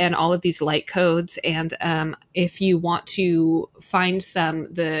spaceship and all of these light codes. And if you want to find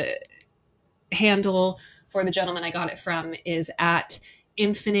some, the handle for the gentleman I got it from is at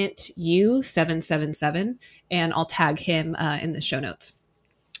Infinite U777, and I'll tag him in the show notes.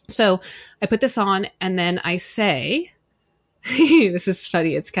 So I put this on, and then I say, this is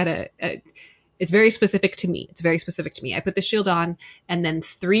funny. It's kind of, it's very specific to me. It's very specific to me. I put the shield on, and then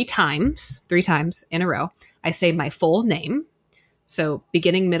three times in a row, I say my full name. So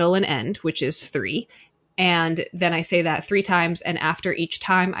beginning, middle, and end, which is 3. And then I say that 3 times. And after each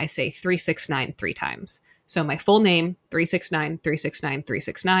time, I say 369 3 times. So my full name, 369, 369,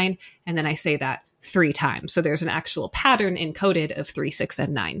 369. And then I say that 3 times. So there's an actual pattern encoded of 3, 6,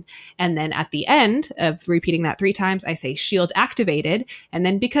 and 9. And then at the end of repeating that 3 times, I say shield activated. And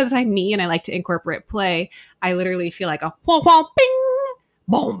then because I'm me and I like to incorporate play, I literally feel like a wah wah bing,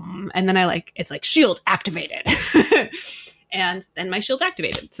 boom. And then it's like shield activated. And then my shield's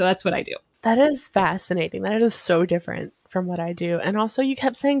activated. So that's what I do. That is fascinating. That is so different from what I do. And also, you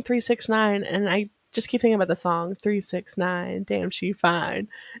kept saying 369, and I just keep thinking about the song 369. Damn, she fine.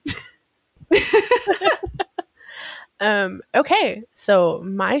 Okay, so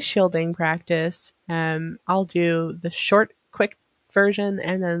my shielding practice, I'll do the short, quick version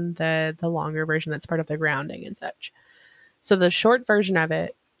and then the longer version that's part of the grounding and such. So the short version of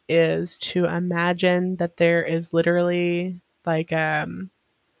it is to imagine that there is literally like a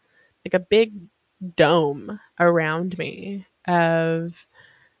big dome around me of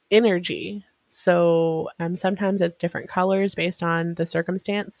energy. So sometimes it's different colors based on the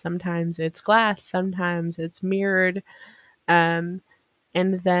circumstance. Sometimes it's glass. Sometimes it's mirrored. And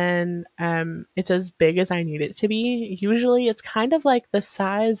then it's as big as I need it to be. Usually it's kind of like the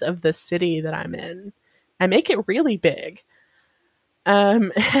size of the city that I'm in. I make it really big.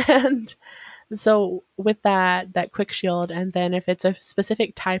 And so with that quick shield, and then if it's a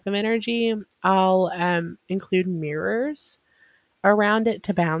specific type of energy, I'll include mirrors around it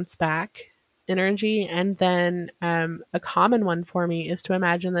to bounce back energy. And then a common one for me is to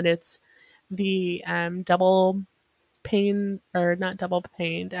imagine that it's the double pane, or not double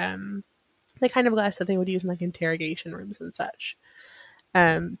paned, the kind of glass that they would use in like interrogation rooms and such,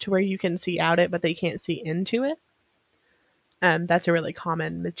 to where you can see out it but they can't see into it. That's a really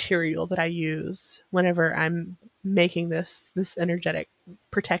common material that I use whenever I'm making this energetic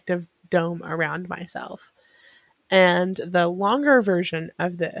protective dome around myself. And the longer version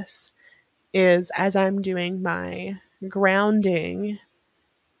of this is as I'm doing my grounding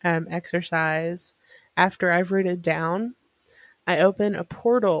exercise, after I've rooted down, I open a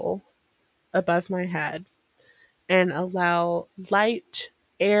portal above my head and allow light,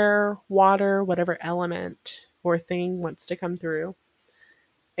 air, water, whatever element or thing wants to come through,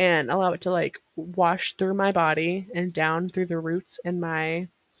 and allow it to like wash through my body and down through the roots in my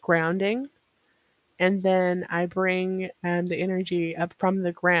grounding. And then I bring the energy up from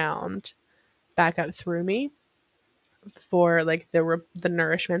the ground back up through me for like the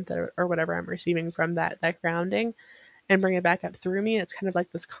nourishment that, or whatever I'm receiving from that grounding, and bring it back up through me. It's kind of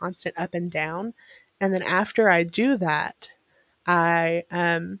like this constant up and down. And then after I do that, I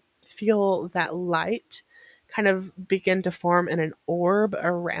feel that light kind of begin to form in an orb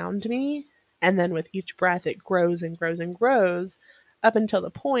around me. And then with each breath, it grows and grows and grows up until the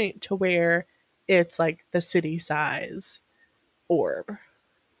point to where it's like the city size orb.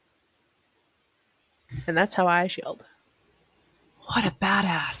 And that's how I shield. What a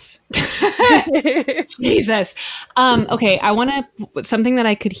badass. Jesus. Okay, I want to, something that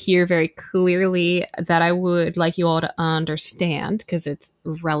I could hear very clearly that I would like you all to understand, because it's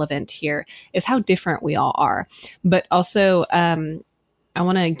relevant here, is how different we all are. But also, I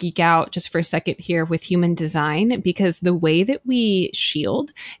want to geek out just for a second here with human design, because the way that we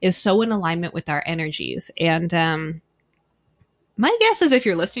shield is so in alignment with our energies. And my guess is if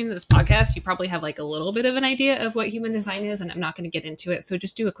you're listening to this podcast, you probably have like a little bit of an idea of what human design is, and I'm not going to get into it. So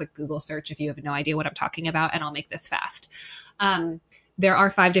just do a quick Google search if you have no idea what I'm talking about, and I'll make this fast. There are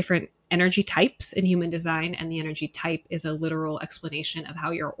 5 different energy types in human design, and the energy type is a literal explanation of how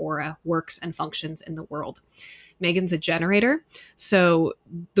your aura works and functions in the world. Megan's a generator. So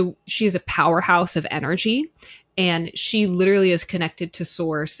she is a powerhouse of energy, and she literally is connected to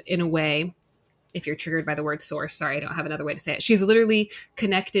source in a way. If you're triggered by the word source, sorry, I don't have another way to say it. She's literally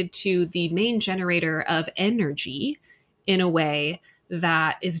connected to the main generator of energy in a way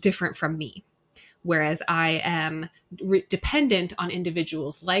that is different from me. Whereas I am dependent on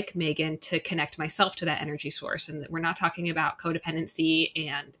individuals like Megan to connect myself to that energy source. And we're not talking about codependency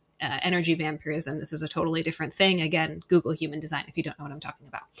and energy vampirism. This is a totally different thing. Again, Google human design if you don't know what I'm talking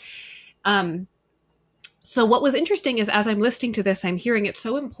about. So what was interesting is as I'm listening to this, I'm hearing it's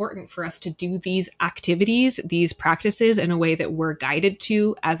so important for us to do these activities, these practices in a way that we're guided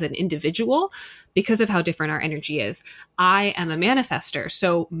to as an individual because of how different our energy is. I am a manifester,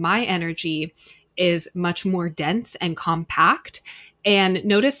 so my energy is much more dense and compact. And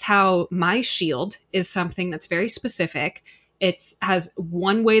notice how my shield is something that's very specific. It has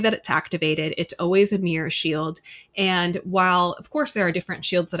one way that it's activated. It's always a mirror shield. And while, of course, there are different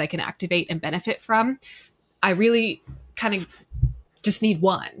shields that I can activate and benefit from, I really kind of just need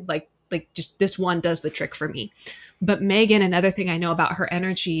one. Like just this one does the trick for me. But Megan, another thing I know about her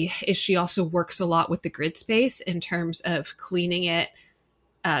energy is she also works a lot with the grid space in terms of cleaning it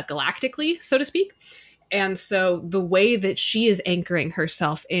galactically, so to speak. And so the way that she is anchoring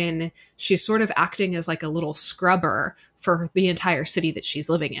herself in, she's sort of acting as like a little scrubber for the entire city that she's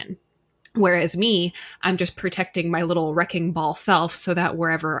living in. Whereas me, I'm just protecting my little wrecking ball self so that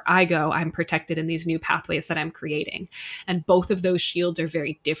wherever I go, I'm protected in these new pathways that I'm creating. And both of those shields are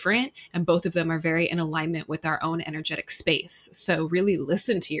very different, and both of them are very in alignment with our own energetic space. So really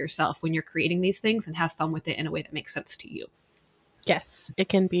listen to yourself when you're creating these things and have fun with it in a way that makes sense to you. Yes, it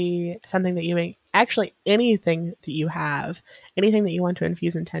can be something that you make. Actually, anything that you have, anything that you want to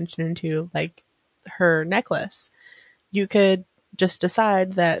infuse intention into, like her necklace, you could just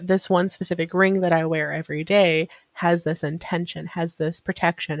decide that this one specific ring that I wear every day has this intention, has this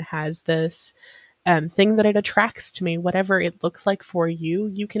protection, has this thing that it attracts to me. Whatever it looks like for you,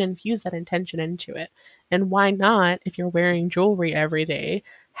 you can infuse that intention into it. And why not, if you're wearing jewelry every day,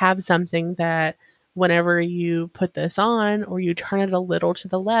 have something that whenever you put this on or you turn it a little to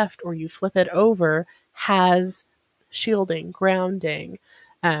the left or you flip it over, has shielding, grounding,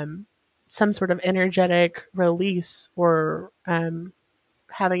 some sort of energetic release, or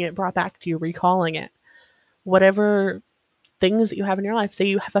having it brought back to you, recalling it. Whatever things that you have in your life. Say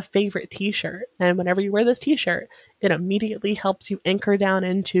you have a favorite t-shirt, and whenever you wear this t-shirt, it immediately helps you anchor down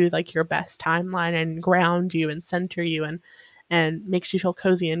into like your best timeline and ground you and center you and makes you feel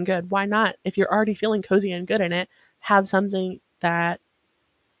cozy and good. Why not, if you're already feeling cozy and good in it, have something that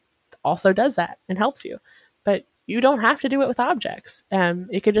also does that and helps you? But you don't have to do it with objects.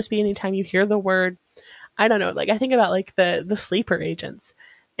 It could just be anytime you hear the word, I don't know, like I think about like the sleeper agents,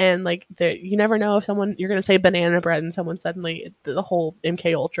 and like you never know if you're going to say banana bread and someone suddenly, the whole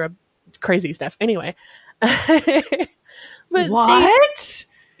MK Ultra crazy stuff. Anyway. But what? See,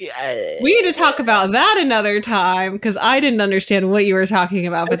 we need to talk about that another time because I didn't understand what you were talking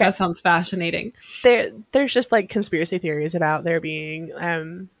about, but okay. That sounds fascinating. There's just like conspiracy theories about there being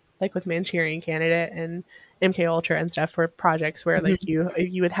like with Manchurian Candidate and MK Ultra and stuff for projects where like you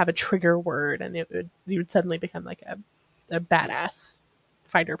would have a trigger word and you would suddenly become like a badass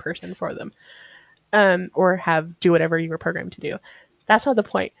fighter person for them, or do whatever you were programmed to do. That's not the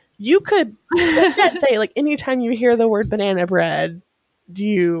point. You could instead say like anytime you hear the word banana bread,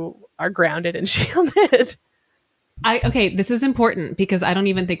 you are grounded and shielded. Okay, this is important because I don't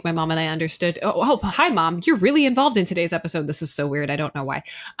even think my mom and I understood. Oh, hi, Mom. You're really involved in today's episode. This is so weird. I don't know why.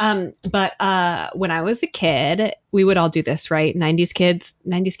 But when I was a kid, we would all do this, right? 90s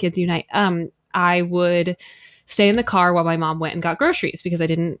kids unite. I would stay in the car while my mom went and got groceries because I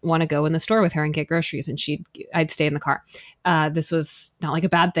didn't want to go in the store with her and get groceries, and I'd stay in the car. This was not like a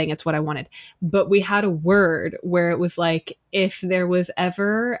bad thing. It's what I wanted. But we had a word where it was like, if there was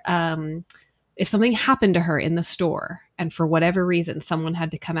ever, if something happened to her in the store and for whatever reason, someone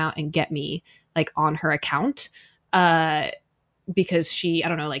had to come out and get me like on her account, because she, I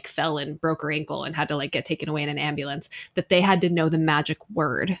don't know, like fell and broke her ankle and had to like get taken away in an ambulance, that they had to know the magic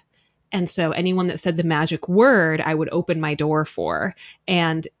word. And so anyone that said the magic word, I would open my door for.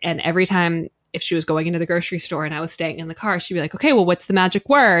 And every time if she was going into the grocery store and I was staying in the car, she'd be like, okay, well, what's the magic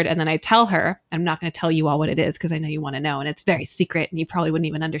word? And then I'd tell her. I'm not going to tell you all what it is because I know you want to know. And it's very secret and you probably wouldn't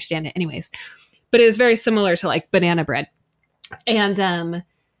even understand it anyways. But it is very similar to like banana bread. And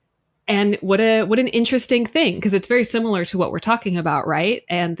what an interesting thing, because it's very similar to what we're talking about, right?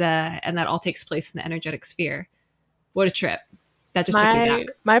 And that all takes place in the energetic sphere. What a trip. That just took me back.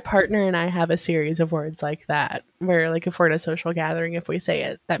 My partner and I have a series of words like that, where like if we're at a social gathering, if we say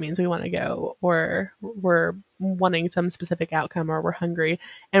it, that means we want to go, or we're wanting some specific outcome, or we're hungry.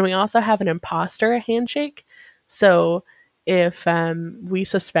 And we also have an imposter handshake. So if we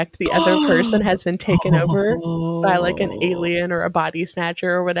suspect the other person has been taken over by like an alien or a body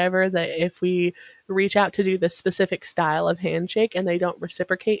snatcher or whatever, that if we reach out to do this specific style of handshake and they don't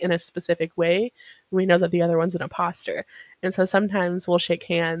reciprocate in a specific way, we know that the other one's an imposter. And so sometimes we'll shake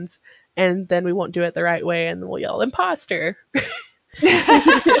hands and then we won't do it the right way and we'll yell imposter.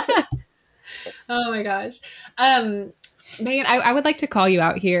 Oh my gosh. Megan, I would like to call you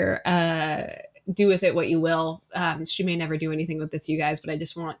out here. Do with it what you will. She may never do anything with this, you guys, but I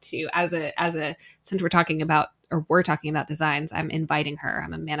just want to, since we're talking about designs, I'm inviting her.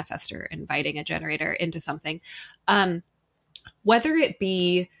 I'm a manifester, inviting a generator into something. Whether it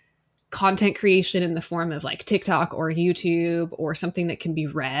be content creation in the form of like TikTok or YouTube or something that can be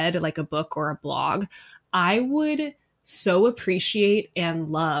read like a book or a blog, I would so appreciate and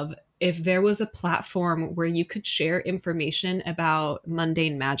love if there was a platform where you could share information about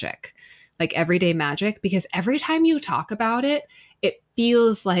mundane magic, like everyday magic, because every time you talk about it, it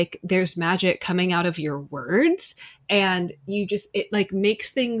feels like there's magic coming out of your words, and it like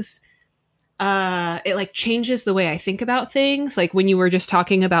makes things, it like changes the way I think about things. Like when you were just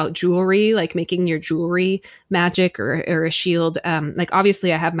talking about jewelry, like making your jewelry magic or a shield. Like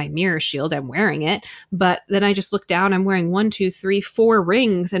obviously I have my mirror shield, I'm wearing it, but then I just look down, I'm wearing 1, 2, 3, 4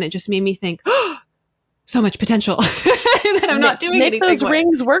 rings. And it just made me think, oh, so much potential that I'm not doing anything. Make those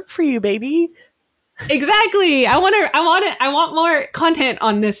rings work for you, baby. Exactly. I want more content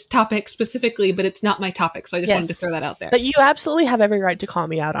on this topic specifically, but it's not my topic. So I just wanted to throw that out there. But you absolutely have every right to call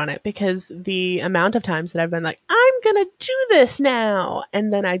me out on it, because the amount of times that I've been like, I'm going to do this now,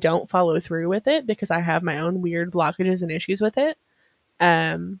 and then I don't follow through with it because I have my own weird blockages and issues with it,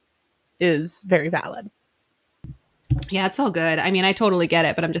 is very valid. Yeah, it's all good. I mean, I totally get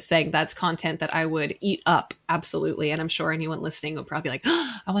it, but I'm just saying that's content that I would eat up. Absolutely. And I'm sure anyone listening will probably be like,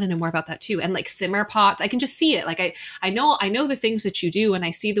 oh, I want to know more about that too. And like simmer pots, I can just see it. Like I know the things that you do and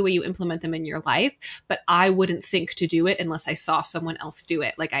I see the way you implement them in your life, but I wouldn't think to do it unless I saw someone else do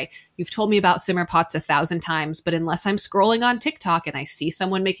it. Like you've told me about simmer pots 1,000 times, but unless I'm scrolling on TikTok and I see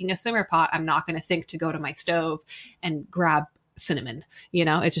someone making a simmer pot, I'm not going to think to go to my stove and grab cinnamon. You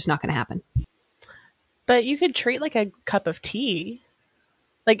know, it's just not going to happen. But you could treat like a cup of tea.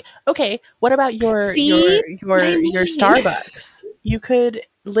 Like, okay, what about your Starbucks? You could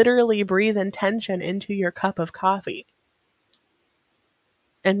literally breathe intention into your cup of coffee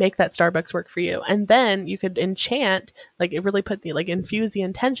and make that Starbucks work for you. And then you could enchant, like it really infuse the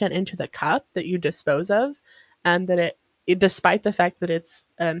intention into the cup that you dispose of, and that it despite the fact that it's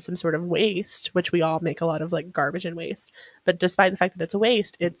some sort of waste, which we all make a lot of like garbage and waste, but despite the fact that it's a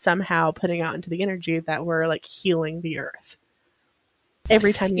waste, it's somehow putting out into the energy that we're like healing the earth.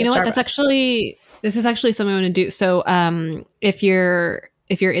 Every time you know what, this is actually something I'm going to do. So if you're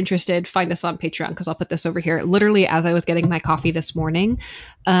interested, find us on Patreon, because I'll put this over here. Literally, as I was getting my coffee this morning,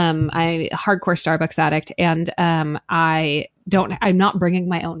 I'm a hardcore Starbucks addict, and I'm not bringing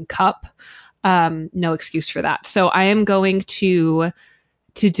my own cup. No excuse for that. So I am going to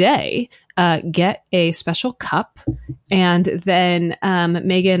today get a special cup, and then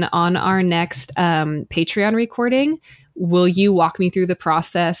Megan, on our next Patreon recording, will you walk me through the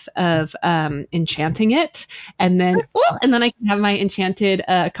process of enchanting it, and then I can have my enchanted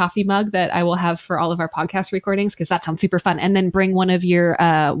coffee mug that I will have for all of our podcast recordings, because that sounds super fun. And then bring one of your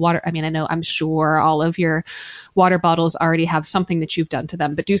water. I mean, I'm sure all of your water bottles already have something that you've done to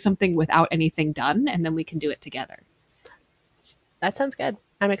them, but do something without anything done, and then we can do it together. That sounds good.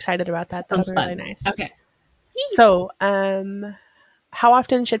 I'm excited about that. Sounds really nice. Okay. So, how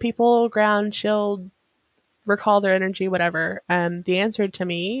often should people ground, shield, recall their energy, whatever? The answer to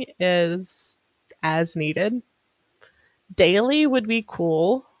me is as needed. Daily would be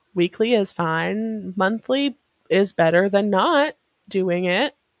cool. Weekly is fine. Monthly is better than not doing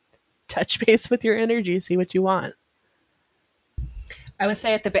it. Touch base with your energy, see what you want. I would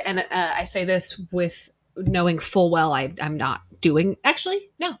say and I say this with knowing full well I'm not doing. Actually,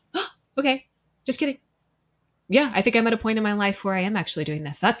 no. Okay, just kidding. Yeah, I think I'm at a point in my life where I am actually doing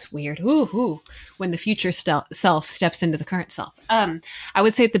this. That's weird. Ooh, when the future self steps into the current self. I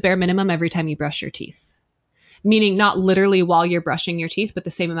would say at the bare minimum, every time you brush your teeth. Meaning not literally while you're brushing your teeth, but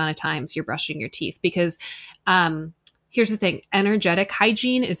the same amount of times you're brushing your teeth. Because here's the thing, energetic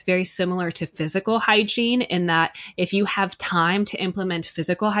hygiene is very similar to physical hygiene, in that if you have time to implement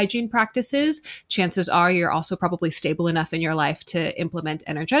physical hygiene practices, chances are you're also probably stable enough in your life to implement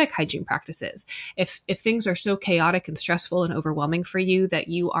energetic hygiene practices. If things are so chaotic and stressful and overwhelming for you that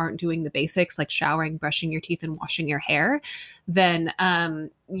you aren't doing the basics like showering, brushing your teeth, and washing your hair, then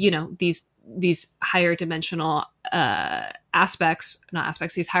these higher dimensional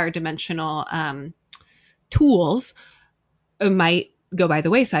these higher dimensional tools might go by the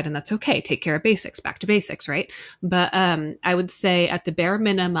wayside, and that's okay. Take care of basics, back to basics, right? But I would say at the bare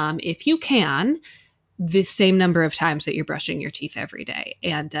minimum, if you can, the same number of times that you're brushing your teeth every day.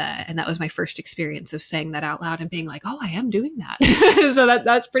 And that was my first experience of saying that out loud and being like, oh, I am doing that. So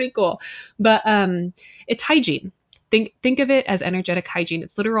that's pretty cool. But it's hygiene. Think of it as energetic hygiene.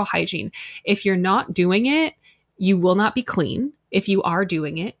 It's literal hygiene. If you're not doing it, you will not be clean. If you are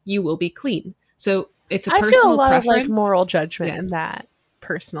doing it, you will be clean. So it's a personal I feel a lot preference. of like moral judgment in that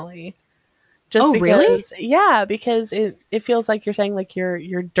personally. Just oh, because, really? Yeah, because it feels like you're saying like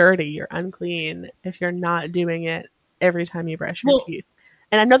you're dirty, you're unclean if you're not doing it every time you brush your teeth.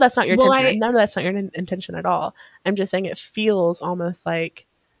 And I know that's not your intention. I know that's not your intention at all. I'm just saying it feels almost like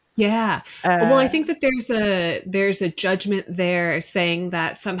yeah. Well, I think that there's a judgment there saying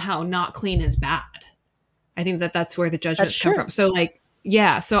that somehow not clean is bad. I think that that's where the judgments come from. So like,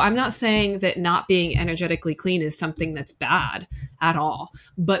 yeah, so I'm not saying that not being energetically clean is something that's bad at all.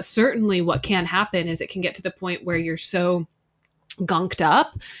 But certainly what can happen is it can get to the point where you're so gunked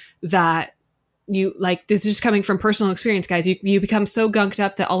up that you, like, this is just coming from personal experience, guys. You become so gunked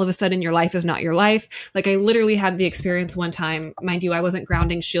up that all of a sudden your life is not your life. Like, I literally had the experience one time, mind you, I wasn't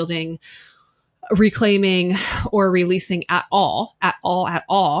grounding, shielding, reclaiming, or releasing at all.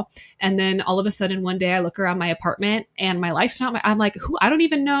 And then all of a sudden one day I look around my apartment and my life's not I'm like, I don't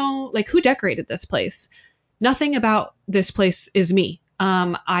even know, like, who decorated this place? Nothing about this place is me.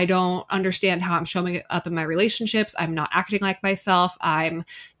 I don't understand how I'm showing up in my relationships. I'm not acting like myself. I'm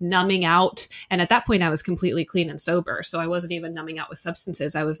numbing out. And at that point I was completely clean and sober. So I wasn't even numbing out with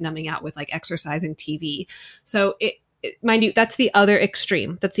substances. I was numbing out with like exercise and TV. So mind you, that's the other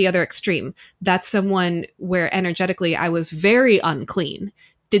extreme. That's someone where energetically I was very unclean.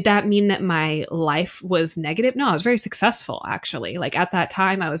 Did that mean that my life was negative? No, I was very successful, actually. Like, at that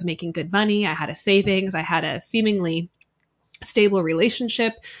time, I was making good money. I had a savings. I had a seemingly stable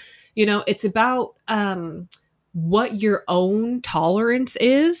relationship. You know, it's about what your own tolerance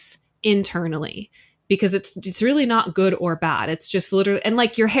is internally. Because it's really not good or bad. It's just literally, and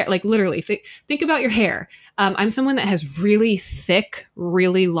like your hair, like literally think about your hair. I'm someone that has really thick,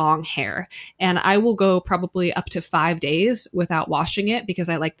 really long hair, and I will go probably up to 5 days without washing it because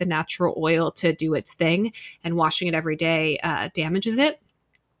I like the natural oil to do its thing, and washing it every day damages it.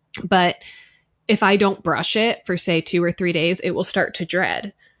 But if I don't brush it for say 2 or 3 days, it will start to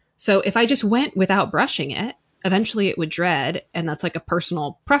dread. So if I just went without brushing it, eventually it would dread, and that's like a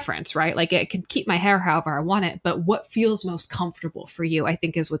personal preference, right? Like, it can keep my hair however I want it, but what feels most comfortable for you, I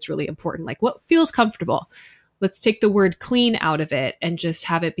think, is what's really important. Like, what feels comfortable? Let's take the word clean out of it and just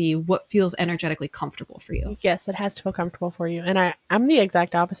have it be what feels energetically comfortable for you. Yes, it has to feel comfortable for you. And I'm the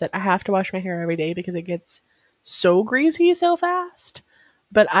exact opposite. I have to wash my hair every day because it gets so greasy so fast.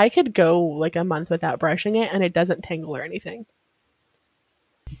 But I could go like a month without brushing it and it doesn't tangle or anything.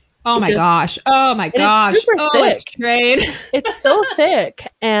 Oh my gosh. Oh my gosh. It's super thick. Let's trade. It's so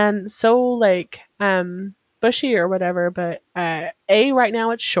thick and so like bushy or whatever, but right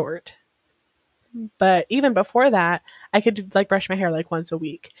now it's short. But even before that, I could like brush my hair like once a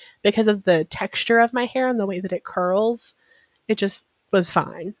week because of the texture of my hair and the way that it curls. It just was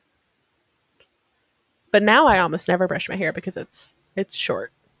fine. But now I almost never brush my hair because it's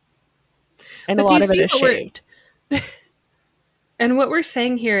short. And a lot of it is shaved. And what we're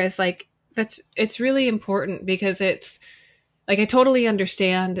saying here is like, it's really important because it's like, I totally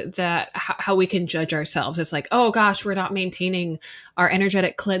understand that how we can judge ourselves. It's like, oh gosh, we're not maintaining our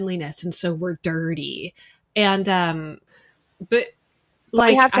energetic cleanliness, and so we're dirty. And, but like,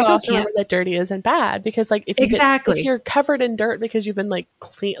 we have to also remember that dirty isn't bad, because like if you're covered in dirt because you've been like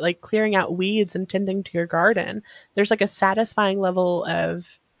clearing out weeds and tending to your garden, there's like a satisfying level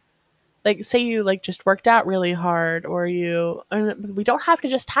of, like, say you like just worked out really hard, or we don't have to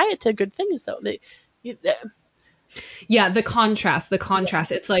just tie it to good things though. Yeah, the contrast. Yeah.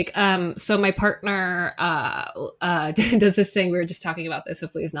 It's like, so my partner does this thing. We were just talking about this.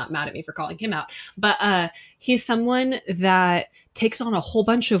 Hopefully he's not mad at me for calling him out. But he's someone that takes on a whole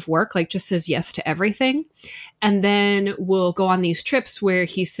bunch of work, like just says yes to everything. And then will go on these trips where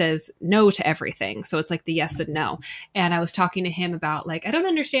he says no to everything. So it's like the yes and no. And I was talking to him about like, I don't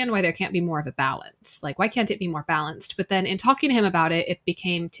understand why there can't be more of a balance. Like, why can't it be more balanced? But then in talking to him about it, it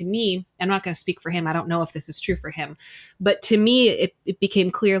became to me, I'm not going to speak for him. I don't know if this is true for him, but to me, it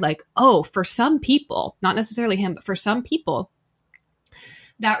became clear like, oh, for some people, not necessarily him, but for some people,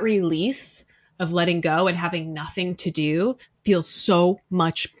 that release of letting go and having nothing to do feels so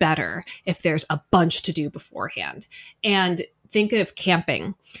much better if there's a bunch to do beforehand. And think of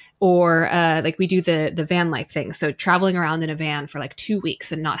camping or like we do the van life thing. So traveling around in a van for like 2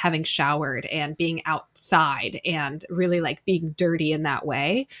 weeks and not having showered and being outside and really like being dirty in that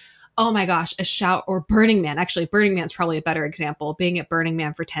way. Oh my gosh, a shower or Burning Man. Actually, Burning Man's probably a better example. Being at Burning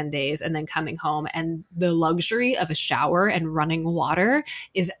Man for 10 days and then coming home, and the luxury of a shower and running water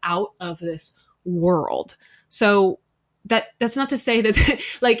is out of this world. So that's not to say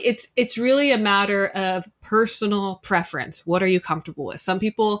that like it's really a matter of personal preference. What are you comfortable with? Some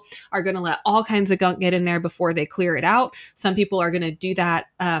people are going to let all kinds of gunk get in there before they clear it out. Some people are going to do that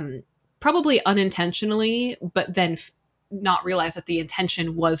probably unintentionally, but then not realize that the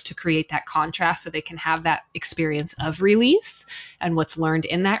intention was to create that contrast so they can have that experience of release and what's learned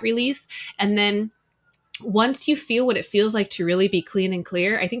in that release. And then once you feel what it feels like to really be clean and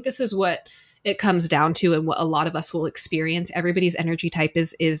clear, I think this is what it comes down to and what a lot of us will experience. Everybody's energy type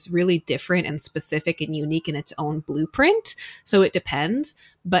is really different and specific and unique in its own blueprint. So it depends.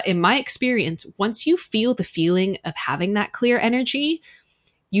 But in my experience, once you feel the feeling of having that clear energy,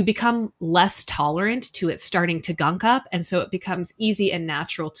 you become less tolerant to it starting to gunk up. And so it becomes easy and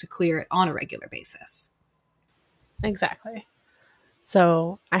natural to clear it on a regular basis. Exactly.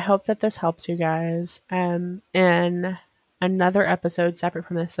 So I hope that this helps you guys. In another episode separate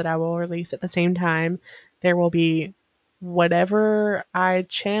from this that I will release at the same time, there will be whatever I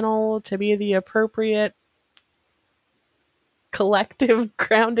channel to be the appropriate collective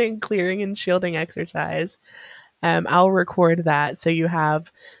grounding, clearing, and shielding exercise. I'll record that so you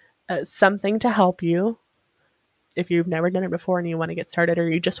have something to help you if you've never done it before and you want to get started, or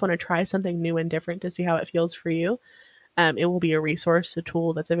you just want to try something new and different to see how it feels for you. It will be a resource, a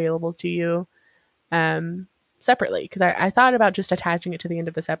tool that's available to you separately. Because I thought about just attaching it to the end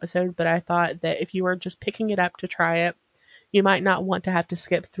of this episode, but I thought that if you were just picking it up to try it, you might not want to have to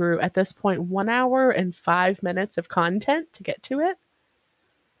skip through, at this point, 1 hour and 5 minutes of content to get to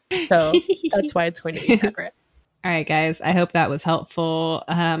it. So that's why it's going to be separate. All right, guys. I hope that was helpful.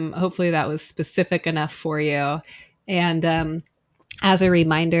 Hopefully that was specific enough for you. And as a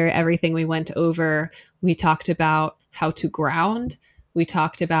reminder, everything we went over, we talked about how to ground. We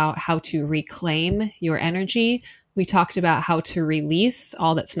talked about how to reclaim your energy. We talked about how to release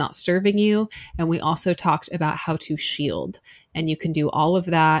all that's not serving you. And we also talked about how to shield. And you can do all of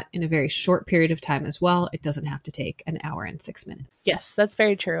that in a very short period of time as well. It doesn't have to take 1 hour and 6 minutes. Yes, that's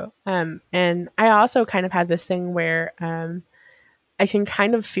very true. And I also kind of had this thing where I can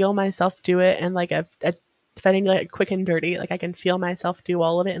kind of feel myself do it in like a if I need like quick and dirty, like I can feel myself do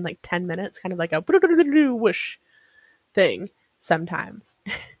all of it in like 10 minutes, kind of like a whoosh thing sometimes.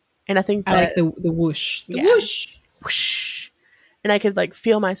 And I think that, I like the whoosh. The whoosh. And I could like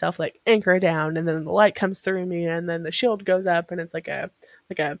feel myself like anchor down, and then the light comes through me, and then the shield goes up, and it's like a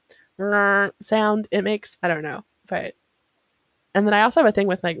sound it makes. I don't know. But and then I also have a thing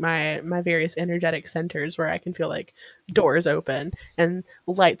with like my various energetic centers where I can feel like doors open and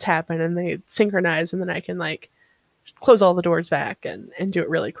lights happen and they synchronize, and then I can like close all the doors back and do it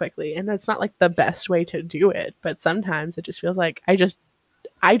really quickly. And it's not like the best way to do it, but sometimes it just feels like I just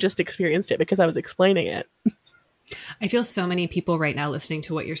experienced it because I was explaining it. I feel so many people right now listening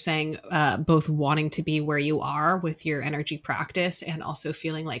to what you're saying, both wanting to be where you are with your energy practice and also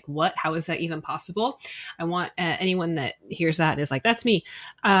feeling like, what, how is that even possible? I want anyone that hears that is like, that's me.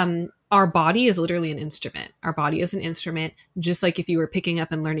 Our body is literally an instrument. Our body is an instrument, just like if you were picking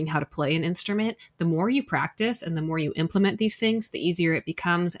up and learning how to play an instrument. The more you practice and the more you implement these things, the easier it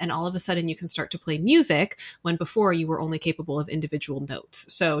becomes. And all of a sudden you can start to play music when before you were only capable of individual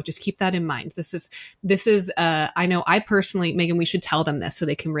notes. So just keep that in mind. This is I know I personally, Megan, we should tell them this so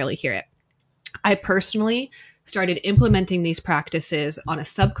they can really hear it. I personally started implementing these practices on a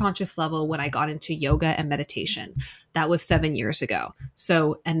subconscious level when I got into yoga and meditation. That was 7 years ago.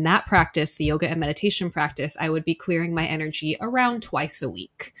 So, and that practice, the yoga and meditation practice, I would be clearing my energy around twice a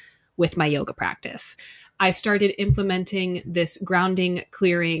week with my yoga practice. I started implementing this grounding,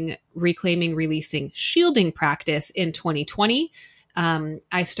 clearing, reclaiming, releasing, shielding practice in 2020.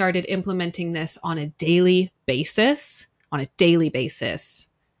 I started implementing this on a daily basis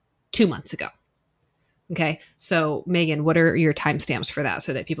 2 months ago. Okay. So Megan, what are your timestamps for that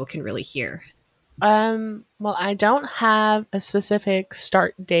so that people can really hear? Well, I don't have a specific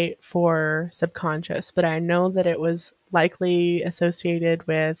start date for subconscious, but I know that it was likely associated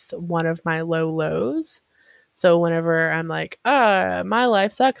with one of my low lows. So whenever I'm like, my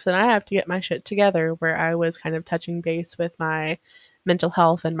life sucks and I have to get my shit together, where I was kind of touching base with my mental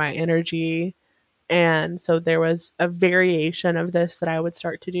health and my energy. And so there was a variation of this that I would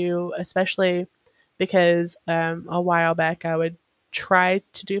start to do, especially because a while back I would try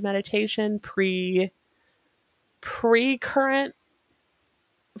to do meditation pre pre-current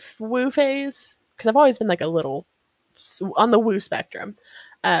woo phase, because I've always been like a little on the woo spectrum.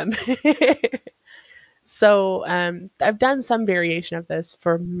 Um, I've done some variation of this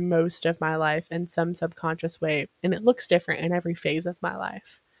for most of my life in some subconscious way, and it looks different in every phase of my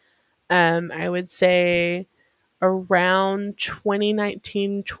life. I would say around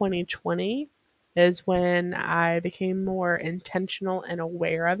 2019, 2020 is when I became more intentional and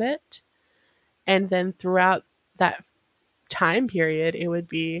aware of it. And then throughout that time period, it would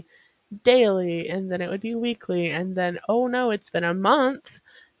be daily, and then it would be weekly, and then, oh no, it's been a month.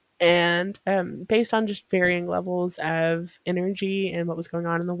 And based on just varying levels of energy and what was going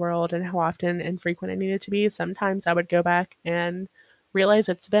on in the world and how often and frequent it needed to be, sometimes I would go back and realize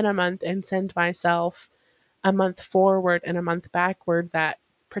it's been a month and send myself a month forward and a month backward that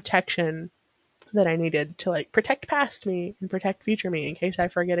protection that I needed to like protect past me and protect future me in case I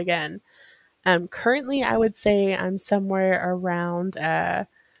forget again. Currently, I would say I'm somewhere around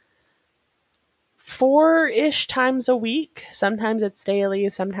 4-ish times a week. Sometimes it's daily,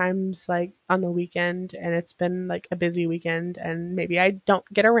 sometimes like on the weekend, and it's been like a busy weekend, and maybe I don't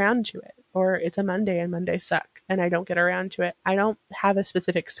get around to it, or it's a Monday and Mondays suck and I don't get around to it. I don't have a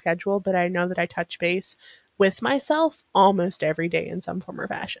specific schedule, but I know that I touch base with myself almost every day in some form or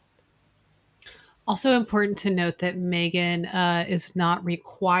fashion. Also important to note that Megan is not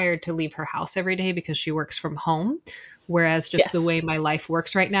required to leave her house every day because she works from home. Whereas just the Yes. way my life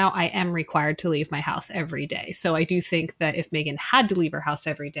works right now, I am required to leave my house every day. So I do think that if Megan had to leave her house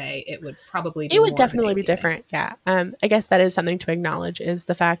every day, it would probably be It would more of a definitely be daily thing. different. Yeah. I guess that is something to acknowledge is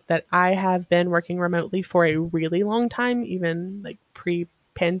the fact that I have been working remotely for a really long time, even like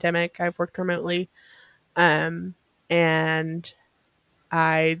pre-pandemic. I've worked remotely, and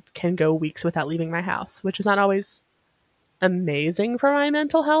I can go weeks without leaving my house, which is not always amazing for my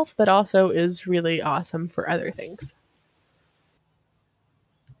mental health, but also is really awesome for other things.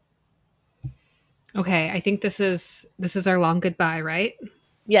 Okay, I think this is our long goodbye, right?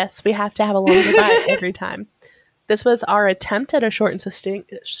 Yes, we have to have a long goodbye every time. This was our attempt at a short and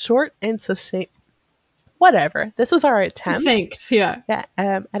succinct. Whatever. This was our attempt. Succinct, yeah. Yeah,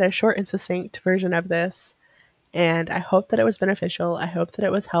 at a short and succinct version of this. And I hope that it was beneficial. I hope that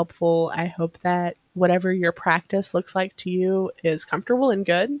it was helpful. I hope that whatever your practice looks like to you is comfortable and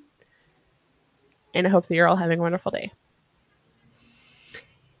good. And I hope that you're all having a wonderful day.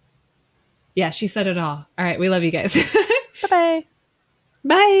 Yeah, she said it all. All right, we love you guys. Bye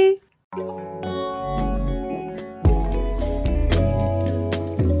bye. Bye.